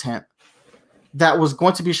content that was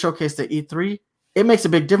going to be showcased at E3, it makes a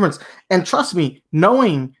big difference. And trust me,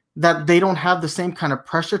 knowing that they don't have the same kind of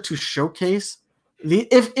pressure to showcase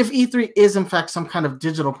if E3 is in fact some kind of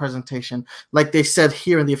digital presentation, like they said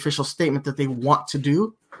here in the official statement that they want to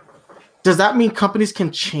do, does that mean companies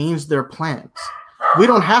can change their plans? We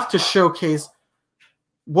don't have to showcase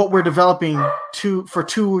what we're developing for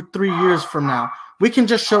 2 or 3 years from now. We can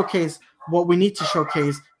just showcase what we need to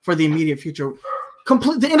showcase for the immediate future.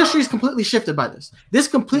 The industry is completely shifted by this. This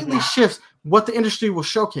completely shifts what the industry will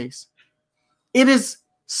showcase. It is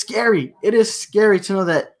scary. It is scary to know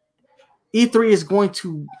that E3 is going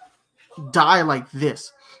to die like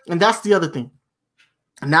this. And that's the other thing.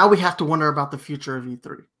 Now we have to wonder about the future of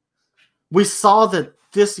E3. We saw that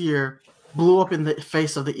this year blew up in the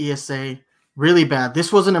face of the ESA really bad.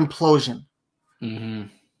 This was an implosion.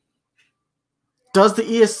 Does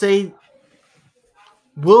the ESA,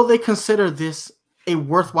 will they consider this a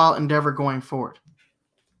worthwhile endeavor going forward?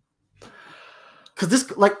 Because this,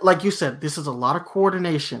 like you said, this is a lot of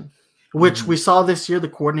coordination, which we saw this year. The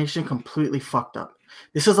coordination completely fucked up.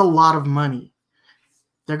 This is a lot of money.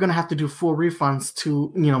 They're going to have to do full refunds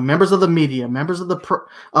to members of the media, members of the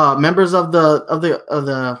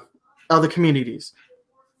communities.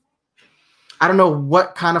 I don't know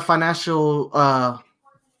what kind of financial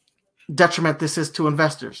detriment this is to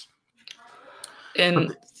investors.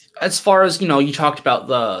 And as far as you talked about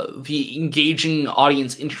the engaging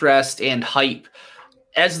audience interest and hype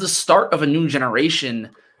as the start of a new generation.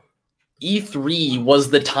 E3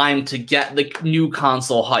 was the time to get the new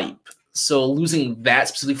console hype. So losing that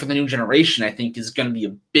specifically for the new generation, I think, is going to be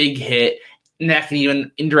a big hit, and that can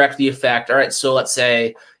even indirectly affect. All right, so let's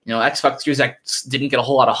say Xbox Series X didn't get a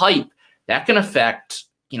whole lot of hype. That can affect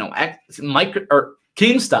Micro or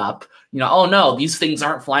GameStop. Oh no, these things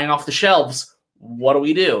aren't flying off the shelves. What do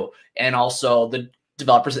we do? And also the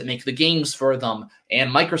developers that make the games for them,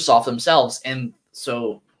 and Microsoft themselves, and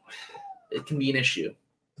so it can be an issue.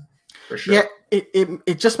 For sure. Yeah,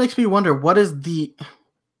 it just makes me wonder what is the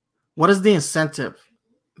incentive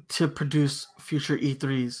to produce future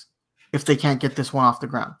E3s if they can't get this one off the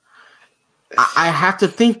ground? I have to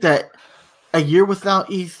think that a year without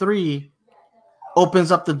E3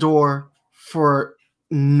 opens up the door for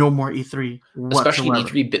no more E3 whatsoever. Especially an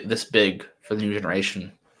E3 this big for the new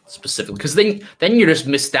generation specifically, because then you're just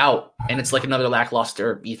missed out, and it's like another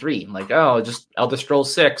lackluster E3. Like, oh, just Elder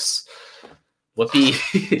Scrolls 6. Whoopee.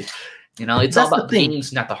 It's all about the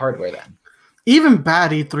games, not the hardware then. Even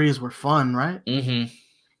bad E3s were fun, right?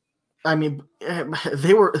 I mean,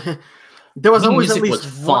 they were. There was always at least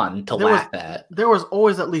fun to laugh at. There was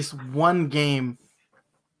always at least one game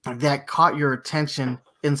that caught your attention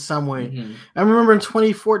in some way. I remember in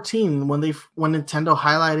 2014 when Nintendo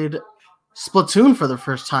highlighted Splatoon for the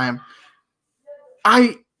first time,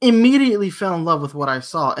 I immediately fell in love with what I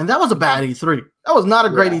saw, and that was a bad E3. That was not a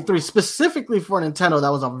great E3. Specifically for Nintendo, that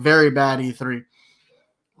was a very bad E3.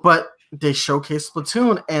 But they showcased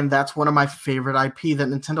Splatoon, and that's one of my favorite IP that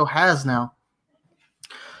Nintendo has now.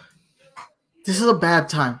 This is a bad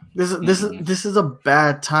time. This is a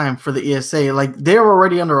bad time for the ESA. Like, they're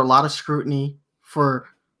already under a lot of scrutiny for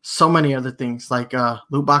so many other things, like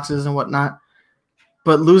loot boxes and whatnot.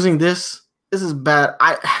 But losing this is bad.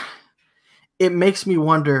 It makes me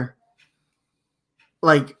wonder.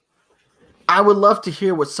 Like, I would love to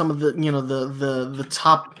hear what some of the the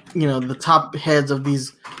top heads of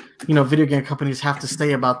these video game companies have to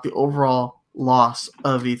say about the overall loss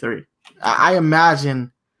of E3. I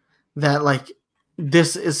imagine that like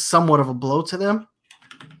this is somewhat of a blow to them.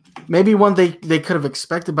 Maybe one they could have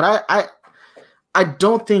expected, but I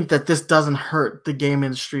don't think that this doesn't hurt the game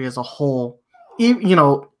industry as a whole.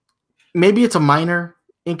 Maybe it's a minor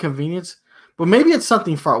inconvenience, but maybe it's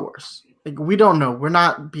something far worse. Like, we don't know. We're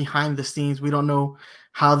not behind the scenes. We don't know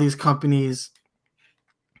how these companies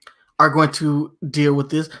are going to deal with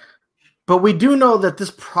this. But we do know that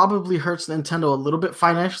this probably hurts Nintendo a little bit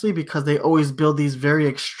financially because they always build these very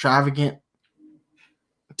extravagant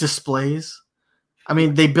displays. I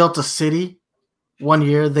mean, they built a city one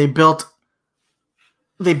year. They built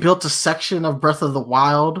a section of Breath of the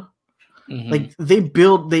Wild. Mm-hmm. Like they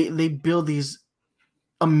build these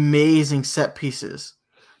amazing set pieces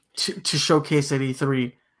to showcase at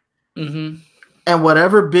E3. Mm-hmm. And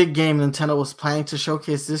whatever big game Nintendo was planning to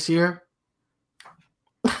showcase this year,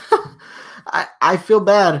 I feel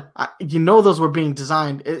bad. Those were being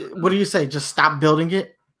designed. What do you say? Just stop building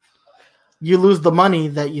it? You lose the money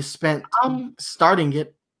that you spent starting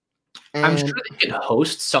it. And I'm sure they could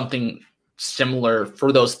host something similar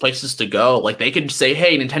for those places to go. Like they could say,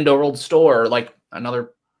 hey, Nintendo World Store, like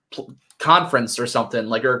another conference or something,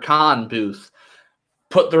 like or a con booth.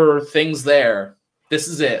 Put their things there. This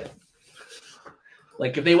is it.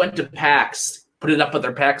 Like if they went to PAX, put it up at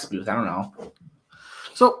their PAX booth. I don't know.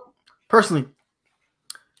 So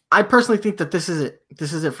I personally think that this is it.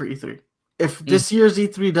 This is it for E3. If this year's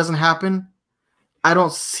E3 doesn't happen, I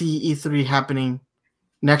don't see E3 happening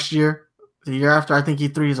next year, the year after. I think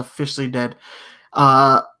E3 is officially dead.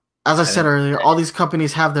 As I said earlier, all these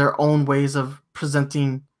companies have their own ways of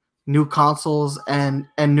presenting new consoles and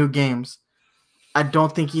new games. I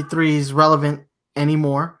don't think E3 is relevant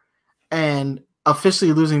anymore. And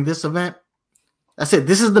officially losing this event, that's it.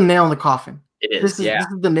 This is the nail in the coffin. It is, This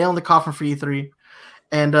is the nail in the coffin for E3.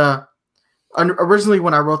 And originally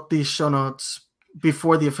when I wrote these show notes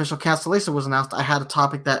before the official cancellation was announced, I had a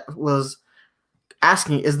topic that was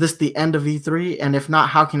asking, is this the end of E3? And if not,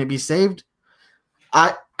 how can it be saved?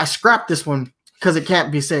 I scrapped this one because it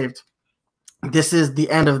can't be saved. This is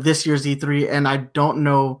the end of this year's E3, and I don't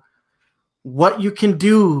know what you can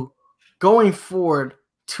do going forward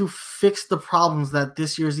to fix the problems that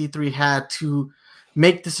this year's E3 had to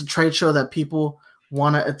make this a trade show that people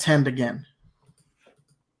want to attend again.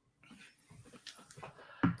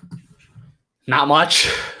 Not much.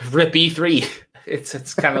 Rip E3.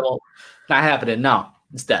 It's kind of not happening. No,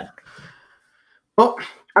 it's dead. Well,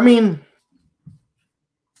 I mean,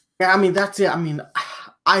 that's it. I mean,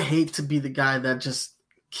 I hate to be the guy that just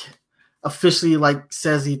officially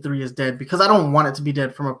says E3 is dead because I don't want it to be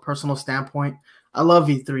dead from a personal standpoint. I love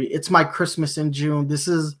E3. It's my Christmas in June. This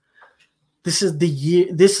is the year.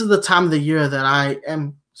 This is the time of the year that I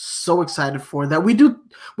am so excited for. That we do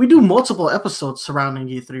multiple episodes surrounding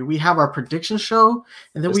E3. We have our prediction show,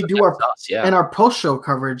 and then we do our post show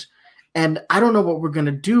coverage. And I don't know what we're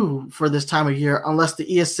gonna do for this time of year unless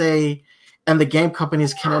the ESA and the game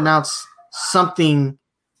companies can announce something,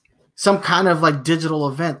 some kind of digital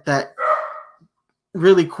event that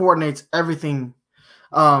really coordinates everything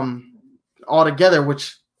all together,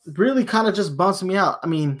 which really kind of just bumps me out. I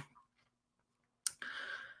mean,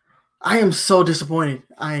 I am so disappointed.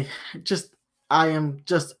 I am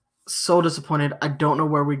just so disappointed. I don't know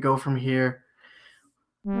where we go from here.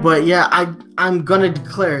 But yeah, I'm gonna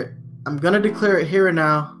declare it. I'm gonna declare it here and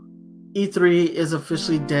now. E3 is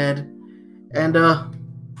officially dead, and I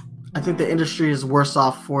think the industry is worse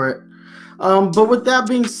off for it. But with that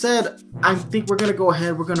being said, I think we're gonna go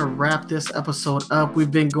ahead. We're gonna wrap this episode up. We've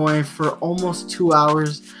been going for almost 2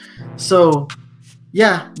 hours, so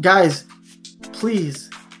yeah, guys, please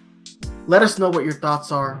let us know what your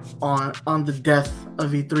thoughts are on the death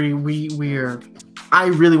of E3. I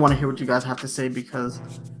really want to hear what you guys have to say because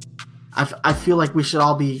I feel like we should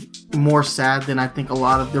all be more sad than I think a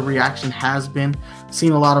lot of the reaction has been.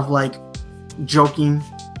 Seen a lot of joking,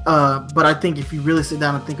 but I think if you really sit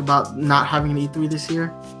down and think about not having an E3 this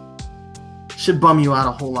year, should bum you out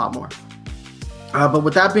a whole lot more. But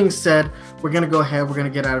with that being said, we're going to go ahead. We're going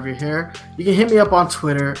to get out of your hair. You can hit me up on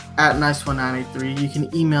Twitter at NyceOne983. You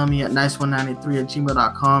can email me at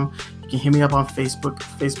NyceOne983@gmail.com. You can hit me up on Facebook,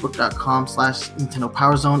 facebook.com/Nintendo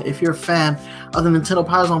Power Zone. If you're a fan of the Nintendo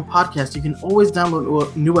Power Zone podcast, you can always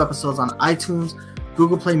download new episodes on iTunes,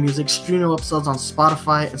 Google Play Music, stream new episodes on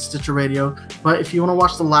Spotify and Stitcher Radio. But if you want to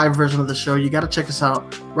watch the live version of the show, you got to check us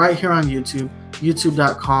out right here on YouTube,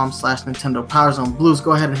 youtube.com/Nintendo Power Zone. Blooz,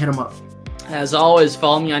 go ahead and hit them up. As always,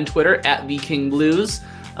 follow me on Twitter at VKingBlooz.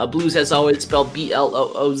 Blooz, as always, spelled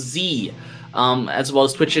Blooz. As well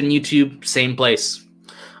as Twitch and YouTube, same place.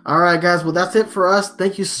 All right, guys. Well, that's it for us.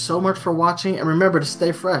 Thank you so much for watching. And remember to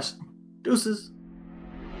stay fresh. Deuces.